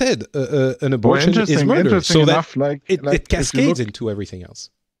 as I said, an abortion is murder. So it cascades into everything else.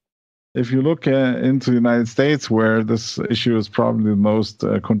 If you look into the United States, where this issue is probably the most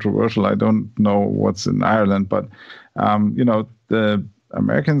controversial, I don't know what's in Ireland, but the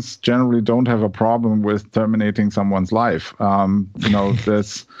Americans generally don't have a problem with terminating someone's life.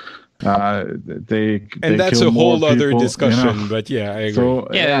 That's that's a whole other discussion. But yeah, I agree. So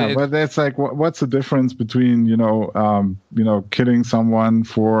but that's like, what's the difference between killing someone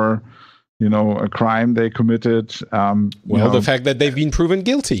for a crime they committed? The fact that they've been proven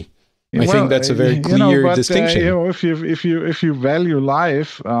guilty. I think that's a very clear distinction. If you value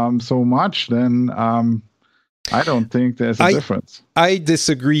life so much, then I don't think there's a difference. I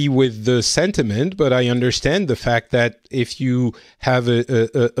disagree with the sentiment, but I understand the fact that if you have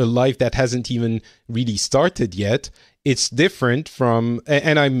a life that hasn't even really started yet, it's different from.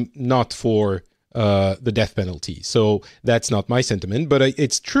 And I'm not for the death penalty, so that's not my sentiment. But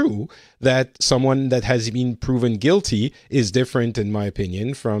it's true that someone that has been proven guilty is different, in my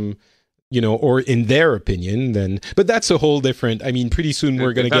opinion, from. Or in their opinion, then. But that's a whole different. I mean, pretty soon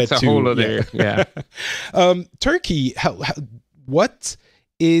we're going to get to. That's a whole other. Yeah. Turkey. What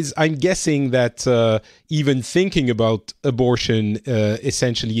is? I'm guessing that even thinking about abortion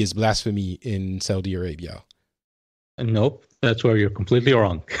essentially is blasphemy in Saudi Arabia. Nope, that's where you're completely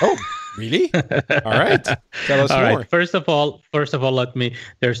wrong. Oh, really? All right. Tell us more. All right. First of all,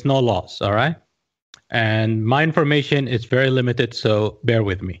 there's no laws. All right, and my information is very limited, so bear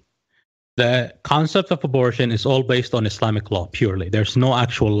with me. The concept of abortion is all based on Islamic law purely. There's no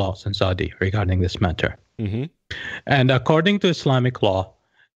actual laws in Saudi regarding this matter. Mm-hmm. And according to Islamic law,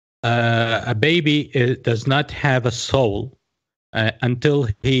 a baby does not have a soul until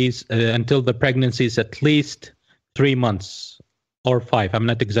the pregnancy is at least 3 months or 5. I'm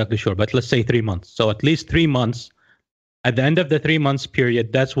not exactly sure, but let's say 3 months. So at least 3 months. At the end of the 3 months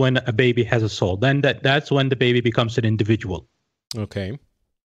period, that's when a baby has a soul. Then that's when the baby becomes an individual. Okay.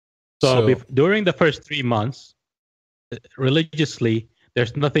 So during the first 3 months, religiously,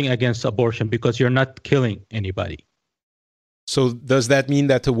 there's nothing against abortion because you're not killing anybody. So does that mean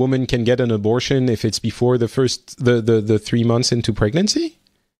that a woman can get an abortion if it's before the 3 months into pregnancy?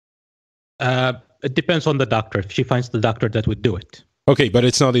 It depends on the doctor. If she finds the doctor that would do it. Okay, but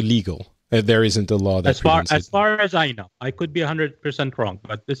it's not illegal. There isn't a law that as far as I know. I could be 100% wrong,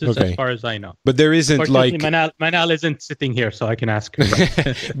 but this is as far as I know. But there isn't like Manal isn't sitting here, so I can ask her.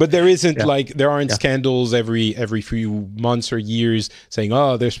 But there isn't there aren't scandals every few months or years saying,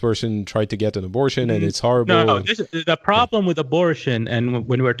 "Oh, this person tried to get an abortion and it's horrible." No, the problem with abortion, and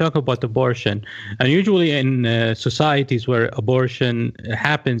when we're talking about abortion, and usually in societies where abortion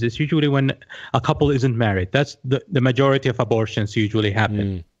happens, it's usually when a couple isn't married. That's the majority of abortions usually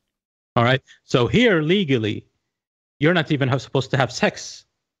happen. All right. So here, legally, you're not even supposed to have sex.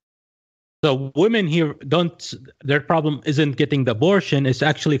 So women here their problem isn't getting the abortion. It's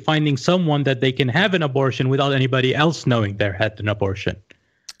actually finding someone that they can have an abortion without anybody else knowing they had an abortion.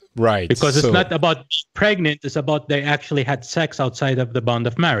 Right. Because it's not about being pregnant. It's about they actually had sex outside of the bond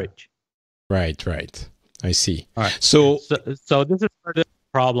of marriage. Right. I see. All right. So this is where the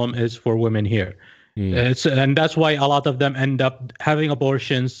problem is for women here. And that's why a lot of them end up having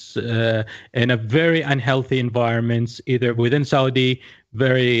abortions in a very unhealthy environments, either within Saudi,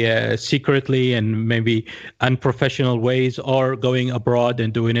 very secretly and maybe unprofessional ways, or going abroad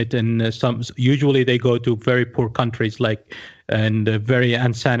and doing it in usually they go to very poor countries and very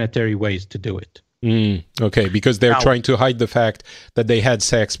unsanitary ways to do it. Okay, because they're trying to hide the fact that they had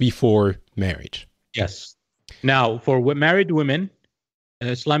sex before marriage. Yes. Now, for married women,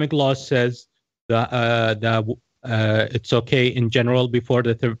 Islamic law says it's okay in general before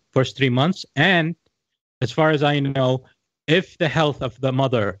the first 3 months, and as far as I know, if the health of the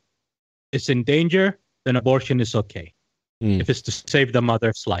mother is in danger, then abortion is okay. If it's to save the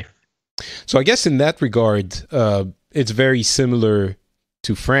mother's life. So I guess in that regard, it's very similar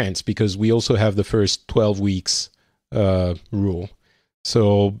to France because we also have the first 12 weeks rule.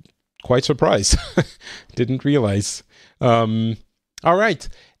 So quite surprised. Didn't realize. All right.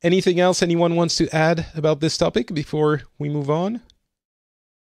 Anything else anyone wants to add about this topic before we move on?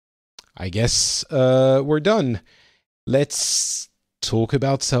 I guess we're done. Let's talk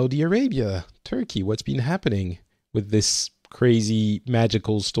about Saudi Arabia. Turkey, what's been happening with this crazy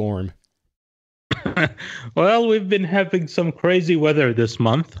magical storm? Well, we've been having some crazy weather this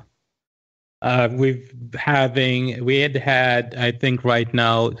month. We had, I think right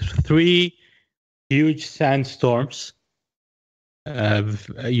now, 3 huge sandstorms.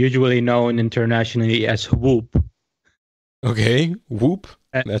 Usually known internationally as whoop. Okay, whoop.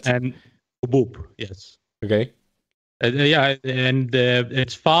 And whoop, yes. Okay. And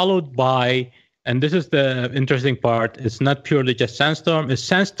it's followed by, and this is the interesting part, it's not purely just sandstorm, it's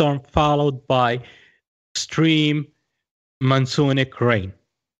sandstorm followed by extreme monsoonic rain.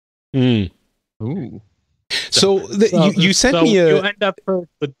 Ooh. So you sent me you end up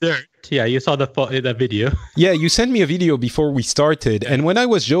with dirt. Yeah, you saw the video. Yeah, you sent me a video before we started, and when I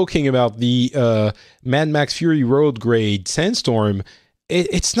was joking about the Mad Max Fury Road grade sandstorm,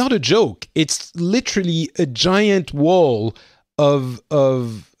 it's not a joke. It's literally a giant wall of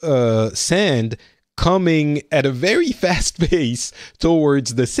sand coming at a very fast pace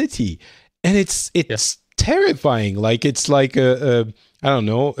towards the city, and it's terrifying. Like it's like a I don't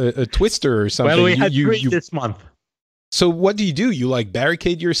know, a twister or something. Well, we had three this month. So what do? You like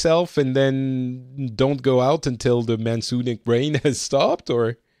barricade yourself and then don't go out until the monsoonic rain has stopped,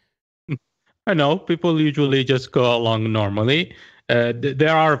 or? I know people usually just go along normally.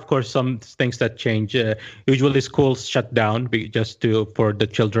 There are, of course, some things that change. Usually, schools shut down for the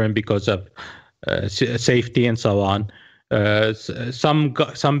children because of safety and so on.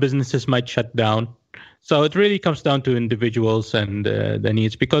 Some businesses might shut down. So it really comes down to individuals and the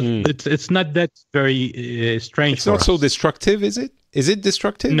needs, because it's not that very strange. It's not so destructive, is it? Is it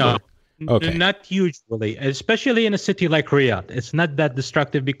destructive? No, okay. Not usually, especially in a city like Riyadh. It's not that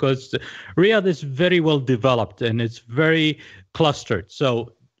destructive because Riyadh is very well developed and it's very clustered.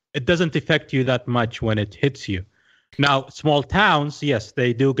 So it doesn't affect you that much when it hits you. Now, small towns, yes,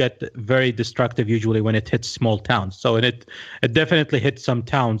 they do get very destructive usually when it hits small towns. So it definitely hits some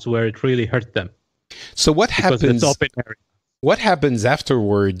towns where it really hurt them. So what happens? What happens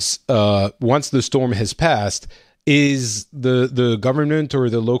afterwards? Once the storm has passed, is the government or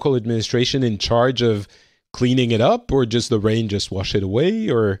the local administration in charge of cleaning it up, or just the rain just wash it away,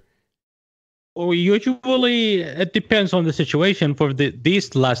 or? Well, usually it depends on the situation. For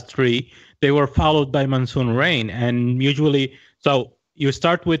these last three, they were followed by monsoon rain, and usually, so you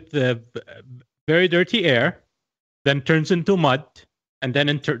start with the very dirty air, then turns into mud, and then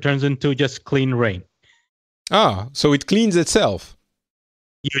it turns into just clean rain. Ah, so it cleans itself.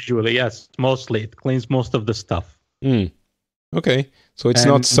 Usually, yes. Mostly. It cleans most of the stuff. Okay. So it's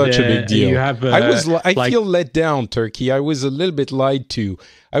not such a big deal. You have, I feel let down, Turkey. I was a little bit lied to.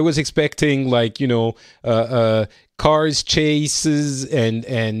 I was expecting, like, cars chases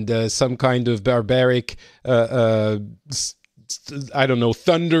and some kind of barbaric I don't know,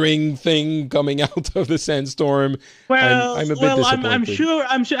 thundering thing coming out of the sandstorm. Well, I'm a bit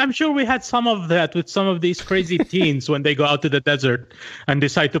disappointed. I'm sure we had some of that with some of these crazy teens when they go out to the desert and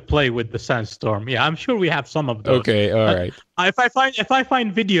decide to play with the sandstorm. Yeah, I'm sure we have some of those. Okay, all right. If I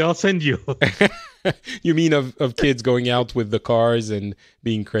find video, I'll send you. You mean of kids going out with the cars and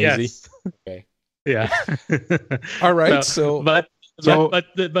being crazy? Yes. Okay. Yeah. All right. But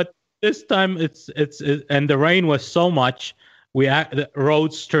this time it's and the rain was so much. The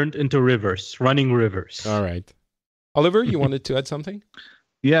roads turned into rivers, running rivers. All right. Oliver, you wanted to add something?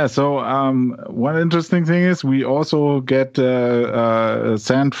 Yeah, so one interesting thing is we also get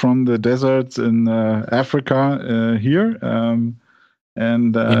sand from the deserts in Africa here. And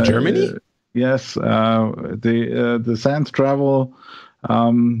in Germany? Yes, the sands travel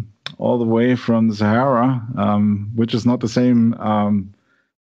all the way from the Sahara, which is not the same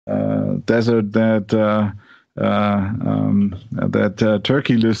desert that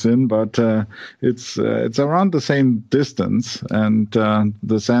Turkey lives in, but it's around the same distance, and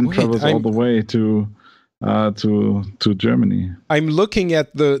the sand travels all the way to Germany. I'm looking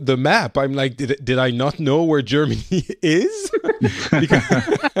at the map. I'm like, did I not know where Germany is?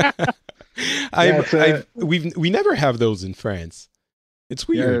 We never have those in France. It's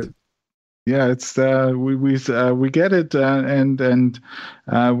weird. Yeah, it's we get it, and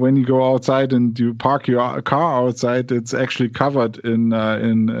when you go outside and you park your car outside, it's actually covered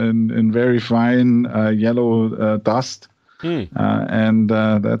in very fine yellow dust, and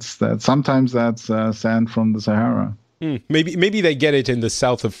that's sometimes that's sand from the Sahara. Maybe they get it in the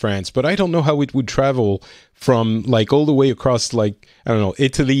south of France, but I don't know how it would travel from like all the way across, like, I don't know,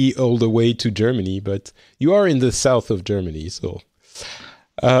 Italy all the way to Germany. But you are in the south of Germany, so.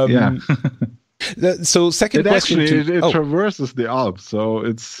 Yeah. So second question. Actually, it traverses the Alps, so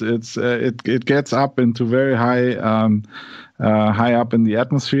it gets up into very high up in the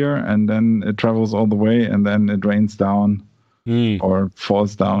atmosphere, and then it travels all the way, and then it rains down or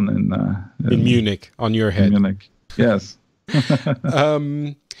falls down in Munich on your head. Munich. Yes.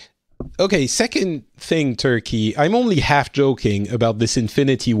 Okay, second thing, Turkey. I'm only half joking about this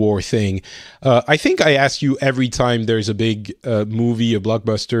Infinity War thing. I think I ask you every time there's a big movie, a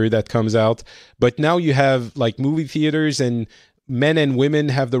blockbuster that comes out. But now you have like movie theaters and men and women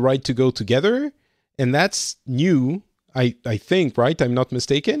have the right to go together. And that's new, I think, right? I'm not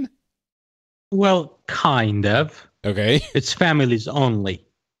mistaken? Well, kind of. Okay. It's families only.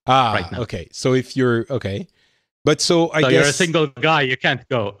 Right now. Okay. So if you're, okay. But so I guess you're a single guy, you can't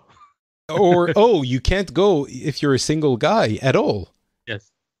go. Or you can't go if you're a single guy at all.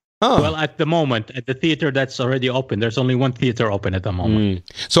 Yes. Well, at the moment, at the theater that's already open, there's only one theater open at the moment.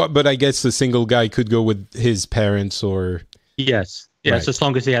 So, but I guess the single guy could go with his parents or. Yes, right. As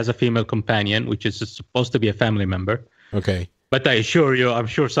long as he has a female companion, which is supposed to be a family member. Okay. But I assure you, I'm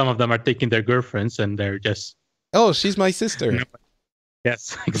sure some of them are taking their girlfriends and they're just... Oh, she's my sister.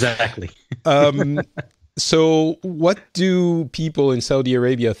 Yes, exactly. So what do people in Saudi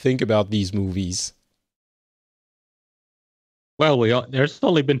Arabia think about these movies? Well, there's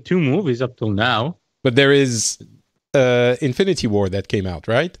only been 2 movies up till now. But there is Infinity War that came out,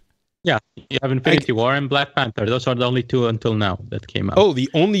 right? Yeah, you have Infinity War and Black Panther. Those are the only 2 until now that came out. Oh, the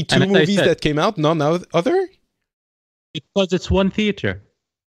only 2 movies that came out? None other? Because it's one theater.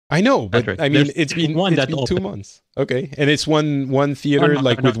 I know, but right. I mean, it's been 2 months. Okay, and it's one theater,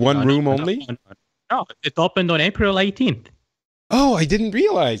 with one room only? No, it opened on April 18th. Oh, I didn't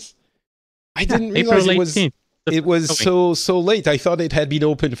realize. I didn't realize it was so late. I thought it had been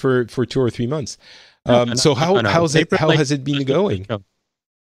open for 2 or 3 months. So how has it been going?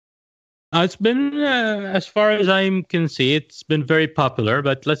 It's been, as far as I can see, it's been very popular.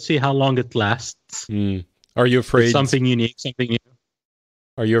 But let's see how long it lasts. Are you afraid it's something unique, something new?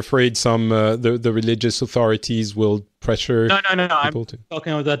 Are you afraid some the religious authorities will pressure? No. I'm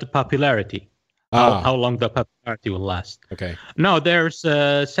talking about the popularity. How long the popularity will last. Okay. No, there's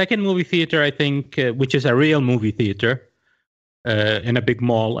a second movie theater, I think, which is a real movie theater in a big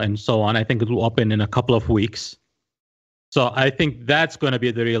mall and so on. I think it will open in a couple of weeks. So I think that's going to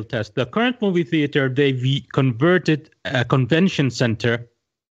be the real test. The current movie theater, they've converted a convention center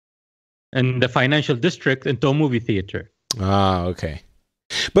in the financial district into a movie theater. Okay.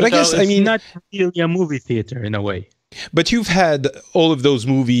 But I guess, it's not really a movie theater in a way. But you've had all of those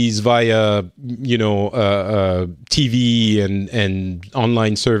movies via, TV and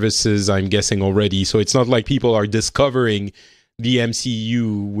online services, I'm guessing already. So it's not like people are discovering the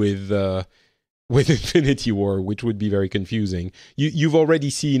MCU with Infinity War, which would be very confusing. You've already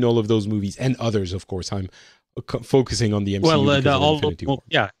seen all of those movies and others, of course. I'm focusing on the MCU. War.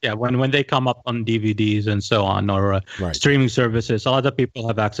 Yeah. When they come up on DVDs and so on, or streaming services, a lot of people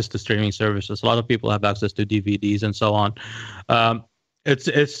have access to streaming services. A lot of people have access to DVDs and so on.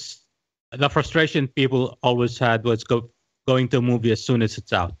 It's the frustration people always had was going to a movie as soon as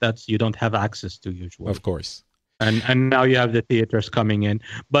it's out. That's you don't have access to usually. Of course. And now you have the theaters coming in.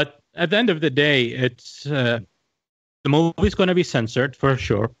 But at the end of the day, it's the movie's going to be censored for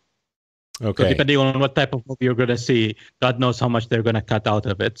sure. Okay. So depending on what type of movie you're going to see, God knows how much they're going to cut out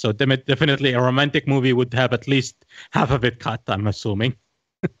of it. So definitely a romantic movie would have at least half of it cut, I'm assuming.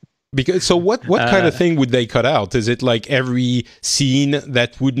 Because what kind of thing would they cut out? Is it like every scene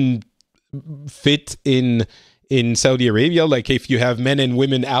that wouldn't fit in Saudi Arabia? Like if you have men and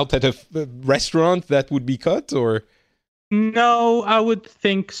women out at a restaurant, that would be cut, or? No, I would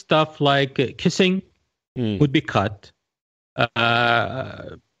think stuff like kissing would be cut.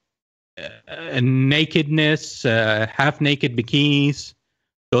 Nakedness, half-naked bikinis,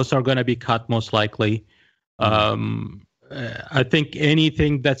 those are going to be cut most likely. I think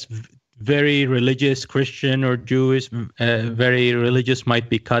anything that's very religious, Christian or Jewish, very religious might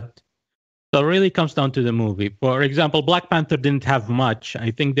be cut. So it really comes down to the movie. For example, Black Panther didn't have much.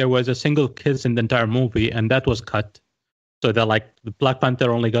 I think there was a single kiss in the entire movie, and that was cut. So the Black Panther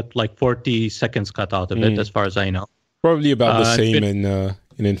only got 40 seconds cut out of it, as far as I know. Probably about the same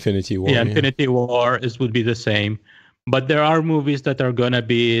in Infinity War. Yeah, Infinity War would be the same. But there are movies that are going to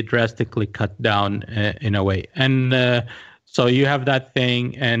be drastically cut down in a way. And so you have that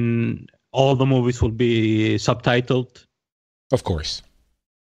thing, and all the movies will be subtitled. Of course.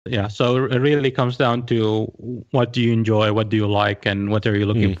 Yeah, so it really comes down to what do you enjoy, what do you like, and what are you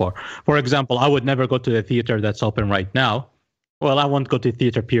looking for. For example, I would never go to the theater that's open right now. Well, I won't go to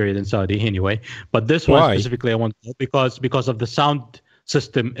theater period in Saudi anyway. But this one specifically I won't go because of the sound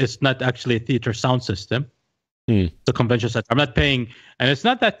system. It's not actually a theater sound system. It's a convention center. I'm not paying, and it's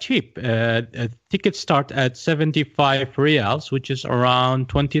not that cheap. Tickets start at 75 riyals, which is around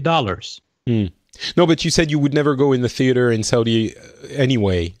 $20. No, but you said you would never go in the theater in Saudi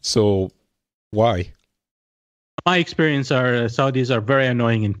anyway. So why? My experience Saudis are very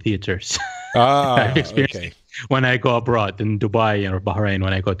annoying in theaters. I've experienced it when I go abroad in Dubai or Bahrain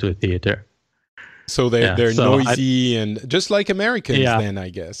when I go to a theater. So they're noisy and just like Americans then, I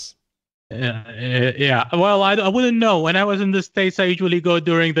guess. Yeah. Well, I wouldn't know. When I was in the States, I usually go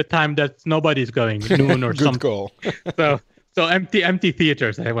during the time that nobody's going, noon or something. Good call. So empty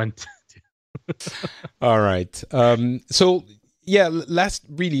theaters I went to. All right. So yeah,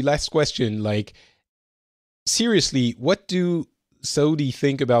 last question. Like, seriously, what do Saudi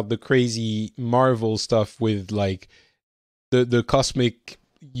think about the crazy Marvel stuff with like the cosmic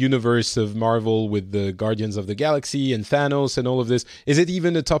universe of Marvel with the Guardians of the Galaxy and Thanos and all of this? Is it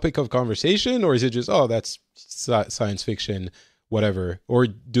even a topic of conversation, or is it just, that's science fiction, whatever? Or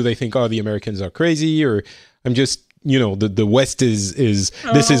do they think, the Americans are crazy? Or I'm just the West is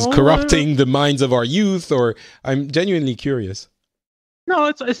this is corrupting the minds of our youth, or I'm genuinely curious. No,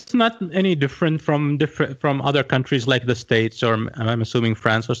 it's not any different from other countries like the States, or I'm assuming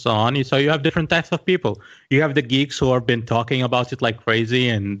France or so on. So you have different types of people. You have the geeks who have been talking about it like crazy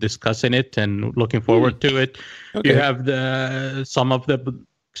and discussing it and looking forward to it. Okay. You have some of the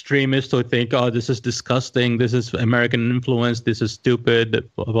extremists who think, oh, this is disgusting, this is American influence, this is stupid,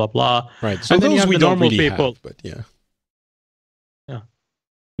 blah blah blah. Right. So and those then you have we the don't normal really people. have, but yeah.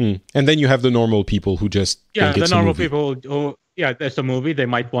 And then you have the normal people who just think the it's normal a movie. people who there's a movie they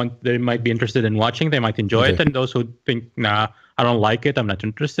might be interested in watching, they might enjoy it, and those who think, nah, I don't like it, I'm not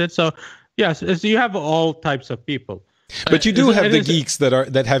interested. So yes, you have all types of people. But you do have the geeks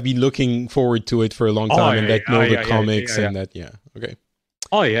that have been looking forward to it for a long time and that know the comics and that okay.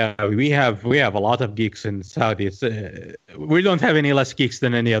 Oh yeah, we have a lot of geeks in Saudi. We don't have any less geeks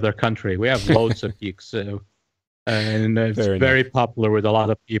than any other country. We have loads of geeks. And it's very popular with a lot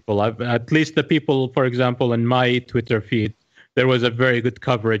of people. At least the people, for example, in my Twitter feed, there was a very good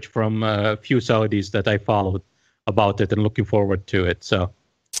coverage from a few Saudis that I followed about it and looking forward to it. So,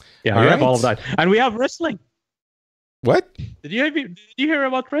 we have all of that. And we have wrestling. What? Did you hear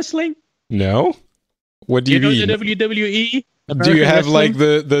about wrestling? No. What do you mean? The WWE? Do you have like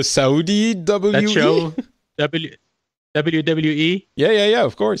the Saudi WWE? That show? WWE? Yeah,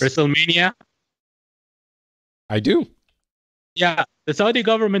 of course. WrestleMania? I do. Yeah, the Saudi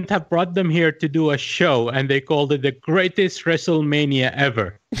government have brought them here to do a show, and they called it the greatest WrestleMania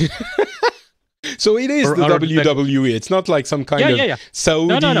ever. So it is the WWE. It's not like some kind of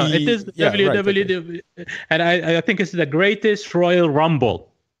Saudi... No. It is the WWE. Right, okay. And I think it's the greatest Royal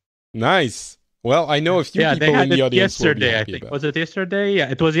Rumble. Nice. Well, I know a few people in the audience yesterday, I think. Was it yesterday? Yeah,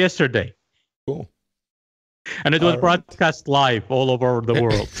 it was yesterday. Cool. And it was broadcast live all over the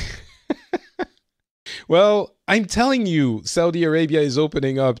world. Well, I'm telling you, Saudi Arabia is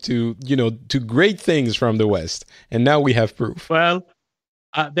opening up to great things from the West, and now we have proof. Well,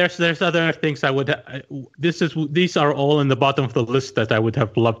 there's other things I would. These are all in the bottom of the list that I would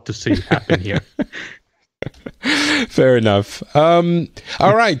have loved to see happen here. Fair enough. All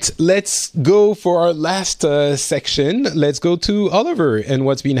right, let's go for our last section. Let's go to Oliver and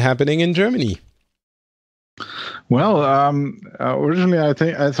what's been happening in Germany. Well, originally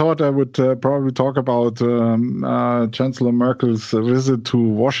I thought I would probably talk about Chancellor Merkel's visit to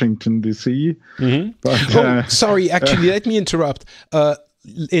Washington, D.C. Mm-hmm. But, sorry, actually, let me interrupt.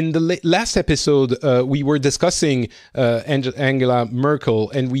 In the last episode, we were discussing Angela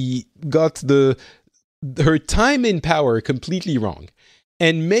Merkel, and we got her time in power completely wrong.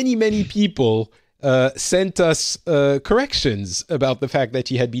 And many people sent us corrections about the fact that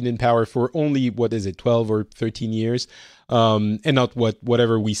she had been in power for only, 12 or 13 years, and not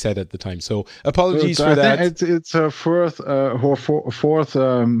whatever we said at the time. So apologies for that. It's her fourth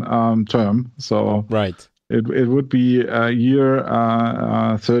term. So right. It would be year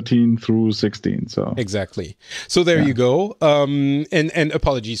 13 through 16. So exactly. So there you go. And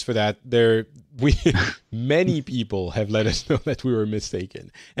apologies for that. Many people have let us know that we were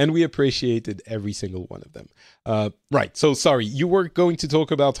mistaken, and we appreciated every single one of them. Right. So sorry, you were going to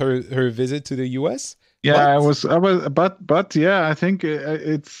talk about her visit to the U.S. Yeah, but yeah, I think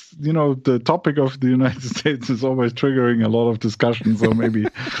it's the topic of the United States is always triggering a lot of discussion. So maybe.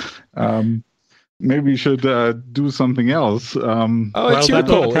 Maybe you should do something else. It's your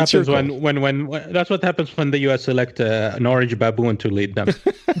call. That's what happens when the U.S. elect an orange baboon to lead them.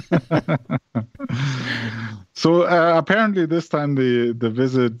 So apparently this time the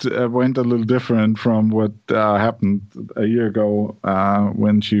visit went a little different from what happened a year ago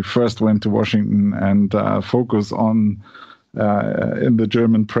when she first went to Washington, and focus on in the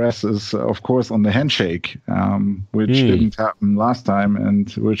German press is, of course, on the handshake, which didn't happen last time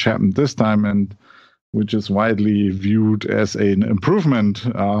and which happened this time, and which is widely viewed as an improvement.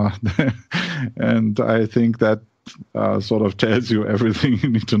 And I think that sort of tells you everything you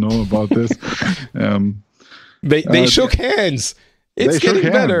need to know about this. They shook hands. It's getting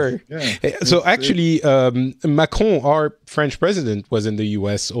better. Yeah. So actually, Macron, our French president, was in the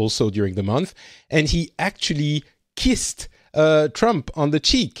US also during the month, and he actually kissed Trump on the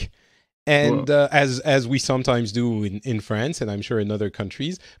cheek. And as we sometimes do in France, and I'm sure in other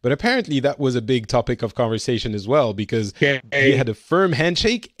countries, but apparently that was a big topic of conversation as well, because he had a firm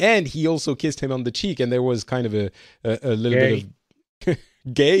handshake and he also kissed him on the cheek, and there was kind of a little bit of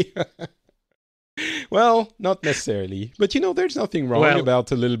gay. Well, not necessarily, but there's nothing wrong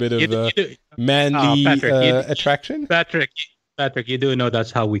about a little bit of manly attraction. Patrick, you do know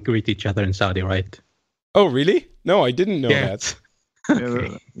that's how we greet each other in Saudi, right? Oh, really? No, I didn't know that.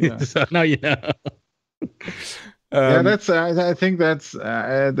 Okay. Yeah. So now you know. I think that's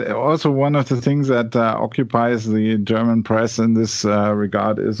also one of the things that occupies the German press in this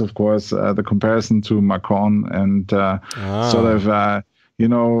regard is, of course, the comparison to Macron and sort of,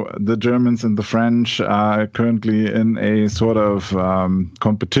 the Germans and the French are currently in a sort of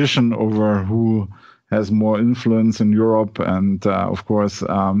competition over who has more influence in Europe, and of course.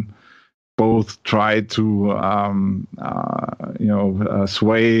 Both try to,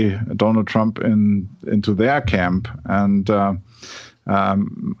 sway Donald Trump into their camp, and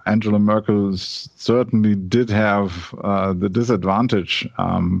Angela Merkel certainly did have the disadvantage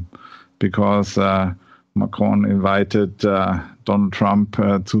because Macron invited Donald Trump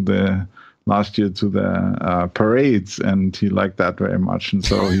last year to the parades, and he liked that very much, and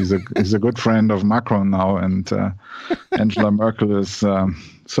so he's a good friend of Macron now, and Angela Merkel is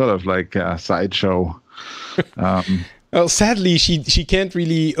sort of like a sideshow. Well, sadly, she can't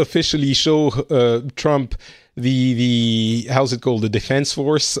really officially show Trump the how's it called, the defense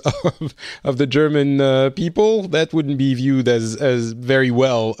force of the German people. That wouldn't be viewed as very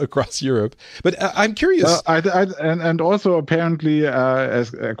well across Europe. But I'm curious. And also apparently,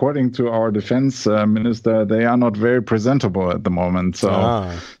 as according to our defense minister, they are not very presentable at the moment.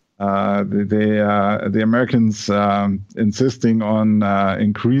 So. The Americans insisting on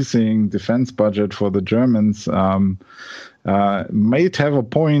increasing defense budget for the Germans might have a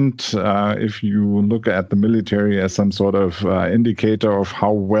point if you look at the military as some sort of indicator of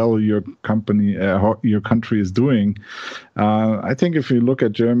how well your country is doing. I think if you look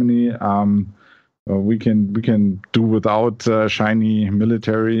at Germany, we can do without shiny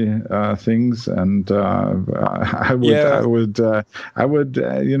military things, and I would,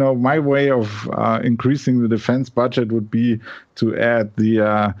 my way of increasing the defense budget would be to add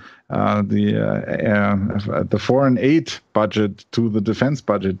the foreign aid budget to the defense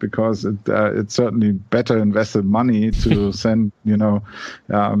budget, because it's certainly better invested money to send, to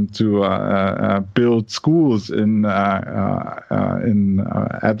build schools in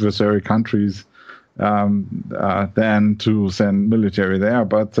adversary countries. Than to send military there,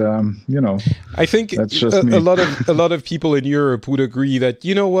 but I think that's just me. a lot of people in Europe would agree that,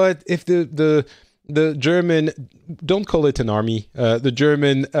 you know what, if the German, don't call it an army, the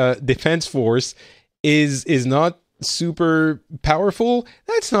German defense force is not super powerful,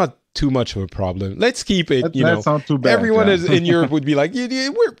 that's not too much of a problem. Let's keep it. That's not too bad. Everyone in Europe would be like,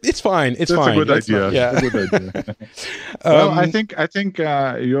 it's fine. It's fine. That's a good idea. Yeah. A good idea. Well, I think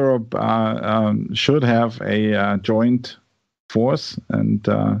Europe should have a joint force, and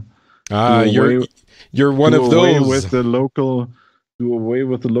you're one of those. Do away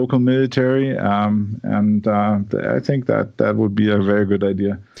with the local military, and I think that would be a very good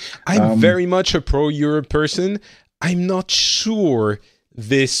idea. I'm very much a pro-Europe person. I'm not sure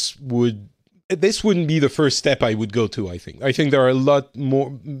this wouldn't be the first step I would go to. I think there are a lot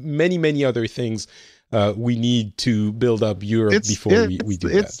more, many other things we need to build up Europe before we do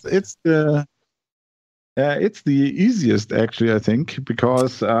that. It's the easiest, actually, I think,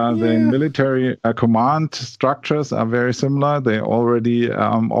 because the military command structures are very similar. They already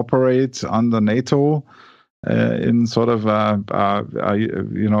operate under NATO in sort of a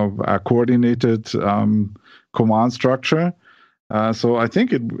coordinated command structure. So I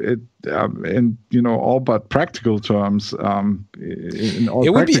think it in all but practical terms, in all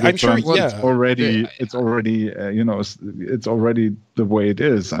it would be. I'm terms, sure. Yeah, it's already the way it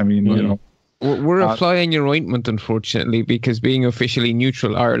is. I mean, we're a fly in your ointment, unfortunately, because being officially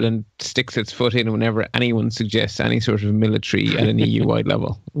neutral, Ireland sticks its foot in whenever anyone suggests any sort of military at an EU-wide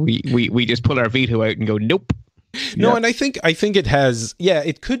level. We just pull our veto out and go, nope. No, and I think it has,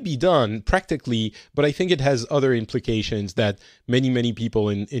 it could be done practically, but I think it has other implications that many people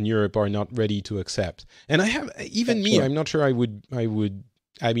in Europe are not ready to accept. And I'm not sure I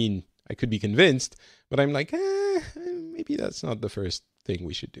mean, I could be convinced, but I'm like, maybe that's not the first thing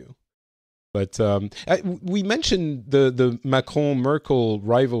we should do. But we mentioned the Macron-Merkel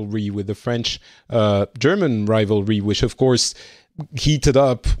rivalry with the French-German rivalry, which of course heated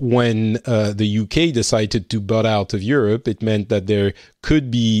up when the UK decided to butt out of Europe. It meant that there could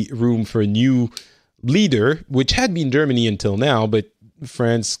be room for a new leader, which had been Germany until now, but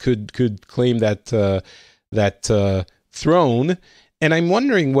France could claim that throne. And I'm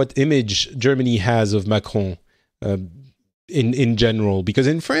wondering what image Germany has of Macron in general, because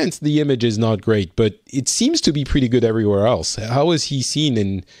in France the image is not great, but it seems to be pretty good everywhere else. How is he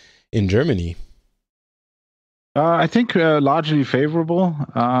seen in Germany? I think largely favorable.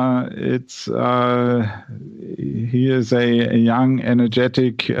 He is a young,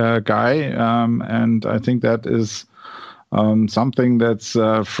 energetic guy, and I think that is something that's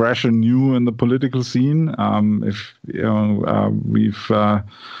fresh and new in the political scene. If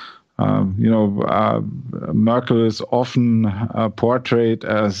Merkel is often portrayed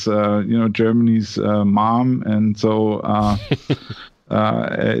as Germany's mom, and so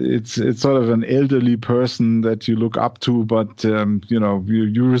it's sort of an elderly person that you look up to, but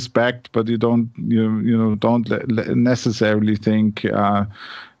you respect, but you don't necessarily think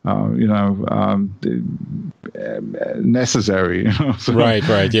necessary. So right.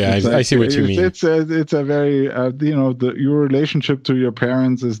 Yeah, I see what you mean. It's a very your relationship to your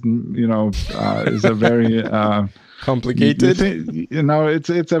parents is is a very complicated.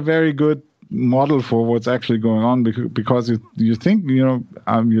 It's a very good model for what's actually going on, because you think you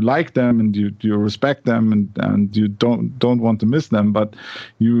like them and you respect them and you don't want to miss them, but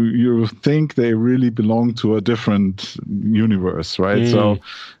you think they really belong to a different universe, right? So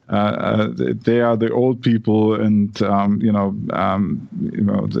they are the old people, and they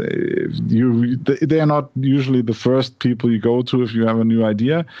are not usually the first people you go to if you have a new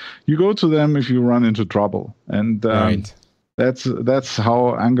idea. You go to them if you run into trouble, and right. That's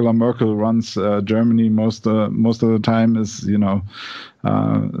how Angela Merkel runs Germany most of the time, is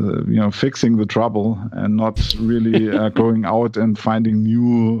fixing the trouble and not really going out and finding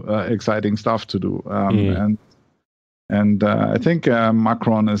new exciting stuff to do. And I think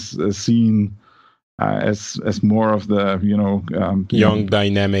Macron is seen as more of the young,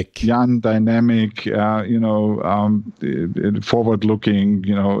 dynamic, forward-looking,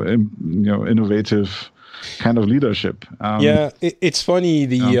 innovative kind of leadership. It's funny.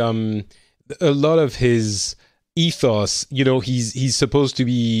 A lot of his ethos, he's supposed to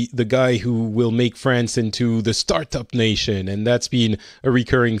be the guy who will make France into the startup nation, and that's been a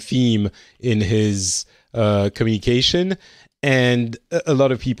recurring theme in his communication. And a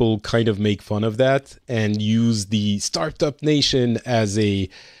lot of people kind of make fun of that and use the startup nation as a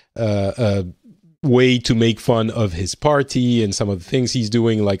way to make fun of his party and some of the things he's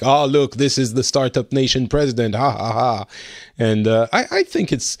doing, like, look, this is the startup nation president, ha ha ha. And I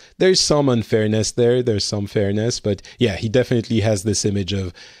think there's some unfairness there. There's some fairness, but yeah, he definitely has this image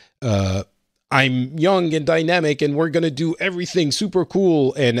of I'm young and dynamic and we're going to do everything super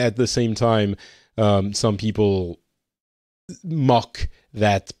cool. And at the same time, some people mock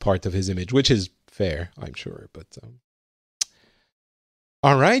that part of his image, which is fair, I'm sure. But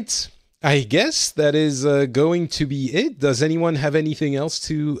all right. I guess that is going to be it. Does anyone have anything else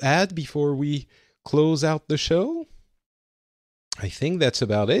to add before we close out the show? I think that's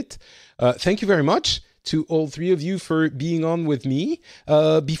about it. Thank you very much to all three of you for being on with me.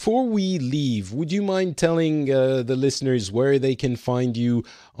 Before we leave, would you mind telling the listeners where they can find you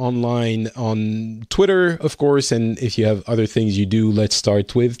online on Twitter, of course, and if you have other things you do? Let's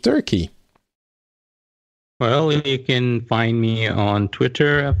start with Turkey. Well, you can find me on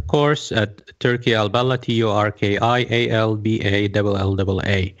Twitter, of course, at Turki Alballaa,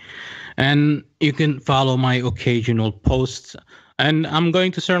 TurkiAlballaa. And you can follow my occasional posts. And I'm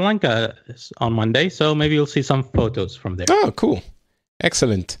going to Sri Lanka on Monday, so maybe you'll see some photos from there. Oh, cool.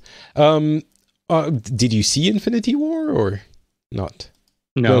 Excellent. Did you see Infinity War or not?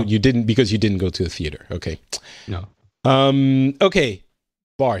 No, you didn't, because you didn't go to the theater. Okay. No. Okay.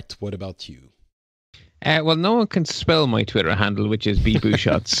 Bart, what about you? Well, no one can spell my Twitter handle, which is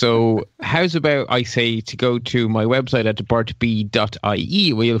Busschots. So how's about I say to go to my website at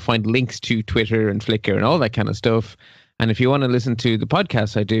bartb.ie, where you'll find links to Twitter and Flickr and all that kind of stuff. And if you want to listen to the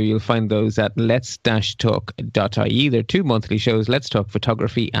podcasts I do, you'll find those at lets-talk.ie. They're 2 monthly shows, Let's Talk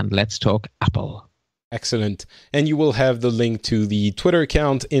Photography and Let's Talk Apple. Excellent. And you will have the link to the Twitter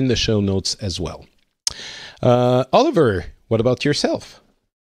account in the show notes as well. Oliver, what about yourself?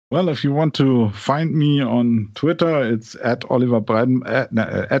 Well, if you want to find me on Twitter, it's at Oliver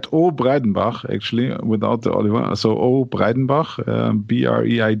at O Breidenbach, actually, without the Oliver. So O Breidenbach,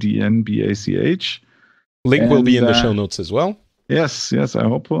 Breidenbach. Link will be in the show notes as well. Yes, I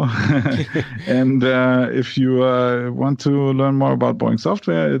hope so. And if you want to learn more about Boeing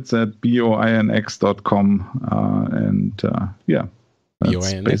Software, it's at boinx.com.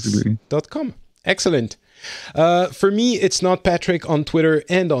 That's basically boinx.com. Excellent. For me, it's Not Patrick on Twitter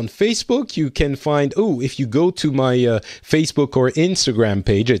and on Facebook. You can find, if you go to my Facebook or Instagram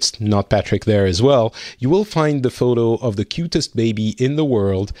page, it's Not Patrick there as well. You will find the photo of the cutest baby in the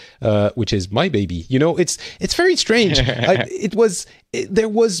world, which is my baby. It's very strange.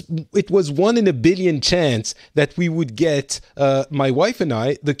 It was 1 in a billion chance that we would get, my wife and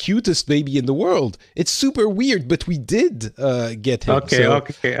I, the cutest baby in the world. It's super weird, but we did get him. Okay,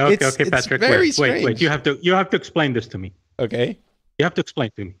 Patrick. Wait. You have to explain this to me. Okay. You have to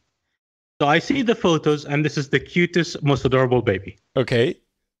explain to me. So I see the photos, and this is the cutest, most adorable baby. Okay.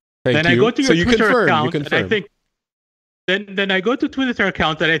 Thank then you. I go to your you Twitter confirm, account, you confirm. and I think. Then I go to Twitter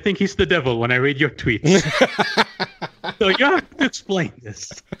account, and I think he's the devil when I read your tweets. So you have to explain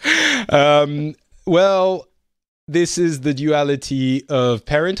this. Well, this is the duality of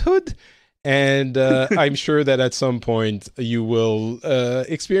parenthood. And I'm sure that at some point you will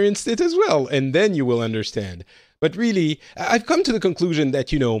experience it as well, and then you will understand. But really, I've come to the conclusion that,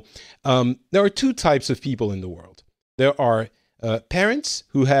 there are two types of people in the world. There are parents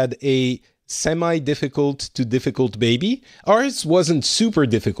who had a semi-difficult to difficult baby. Ours wasn't super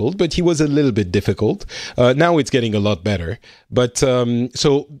difficult, but he was a little bit difficult. Now it's getting a lot better. But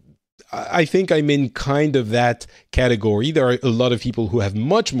so I think I'm in kind of that category. There are a lot of people who have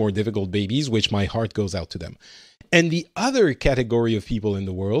much more difficult babies, which my heart goes out to them. And the other category of people in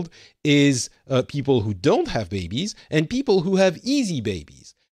the world is people who don't have babies and people who have easy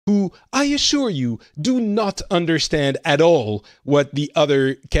babies, who, I assure you, do not understand at all what the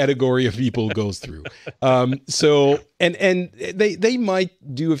other category of people goes through. So they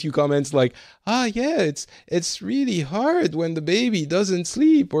might do a few comments like, yeah, it's really hard when the baby doesn't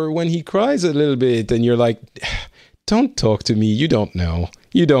sleep or when he cries a little bit. And you're like, don't talk to me. You don't know.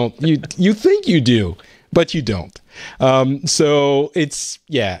 You think you do, but you don't. So it's,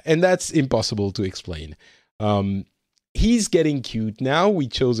 yeah, and that's impossible to explain. He's getting cute now. We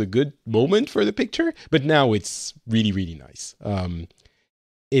chose a good moment for the picture, but now it's really, really nice.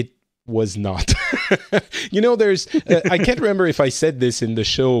 It was not. There's, I can't remember if I said this in the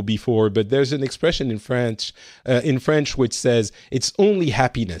show before, but there's an expression in French which says, it's only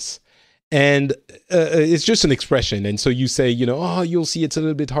happiness. And it's just an expression. And so you say, you'll see it's a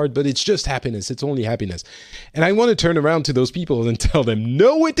little bit hard, but it's just happiness. It's only happiness. And I want to turn around to those people and tell them,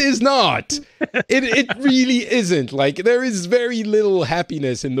 no, it is not. It really isn't. Like, there is very little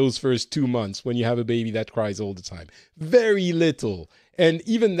happiness in those first 2 months when you have a baby that cries all the time. Very little. And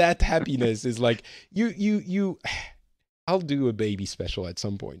even that happiness is like, I'll do a baby special at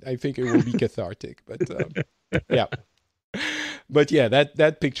some point. I think it will be cathartic, but yeah. But yeah,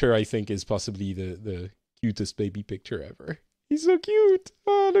 that picture I think is possibly the cutest baby picture ever. He's so cute.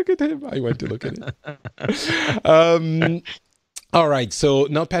 Oh, look at him. I went to look at it. All right. So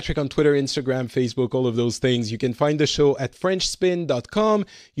Not Patrick on Twitter, Instagram, Facebook, all of those things. You can find the show at FrenchSpin.com.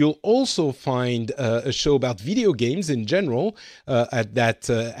 You'll also find a show about video games in general at that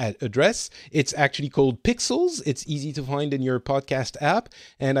address. It's actually called Pixels. It's easy to find in your podcast app.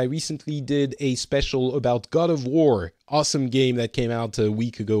 And I recently did a special about God of War. Awesome game that came out a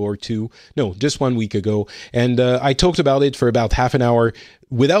week ago or two. No, just 1 week ago. And I talked about it for about half an hour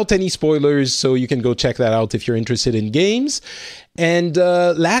without any spoilers, so you can go check that out if you're interested in games. And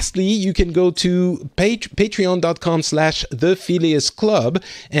lastly, you can go to patreon.com/The Phileas Club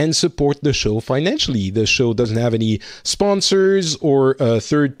and support the show financially. The show doesn't have any sponsors or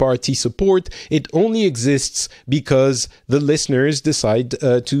third-party support. It only exists because the listeners decide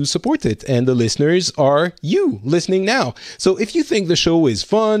to support it. And the listeners are you listening now. So if you think the show is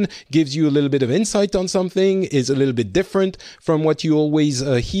fun, gives you a little bit of insight on something, is a little bit different from what you always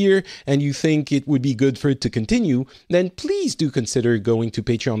hear, and you think it would be good for it to continue, then please do consider going to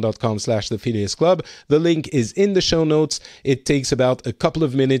patreon.com/The Phileas Club. The link is in the show notes. It takes about a couple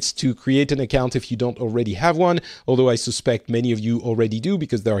of minutes to create an account if you don't already have one, although I suspect many of you already do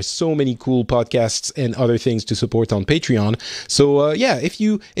because there are so many cool podcasts and other things to support on Patreon. So yeah, if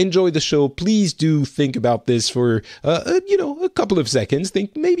you enjoy the show, please do think about this for a couple of seconds.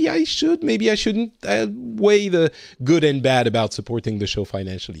 Think maybe I should, maybe I shouldn't. Weigh the good and bad about supporting the show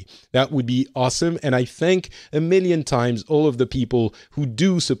financially. That would be awesome. And I thank a million times all of the people who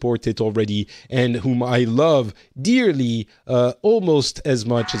do support it already and whom I love dearly, almost as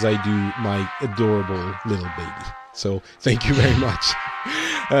much as I do my adorable little baby. So thank you very much.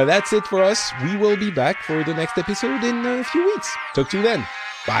 That's it for us. We will be back for the next episode in a few weeks. Talk to you then.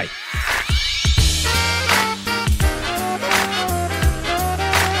 Bye.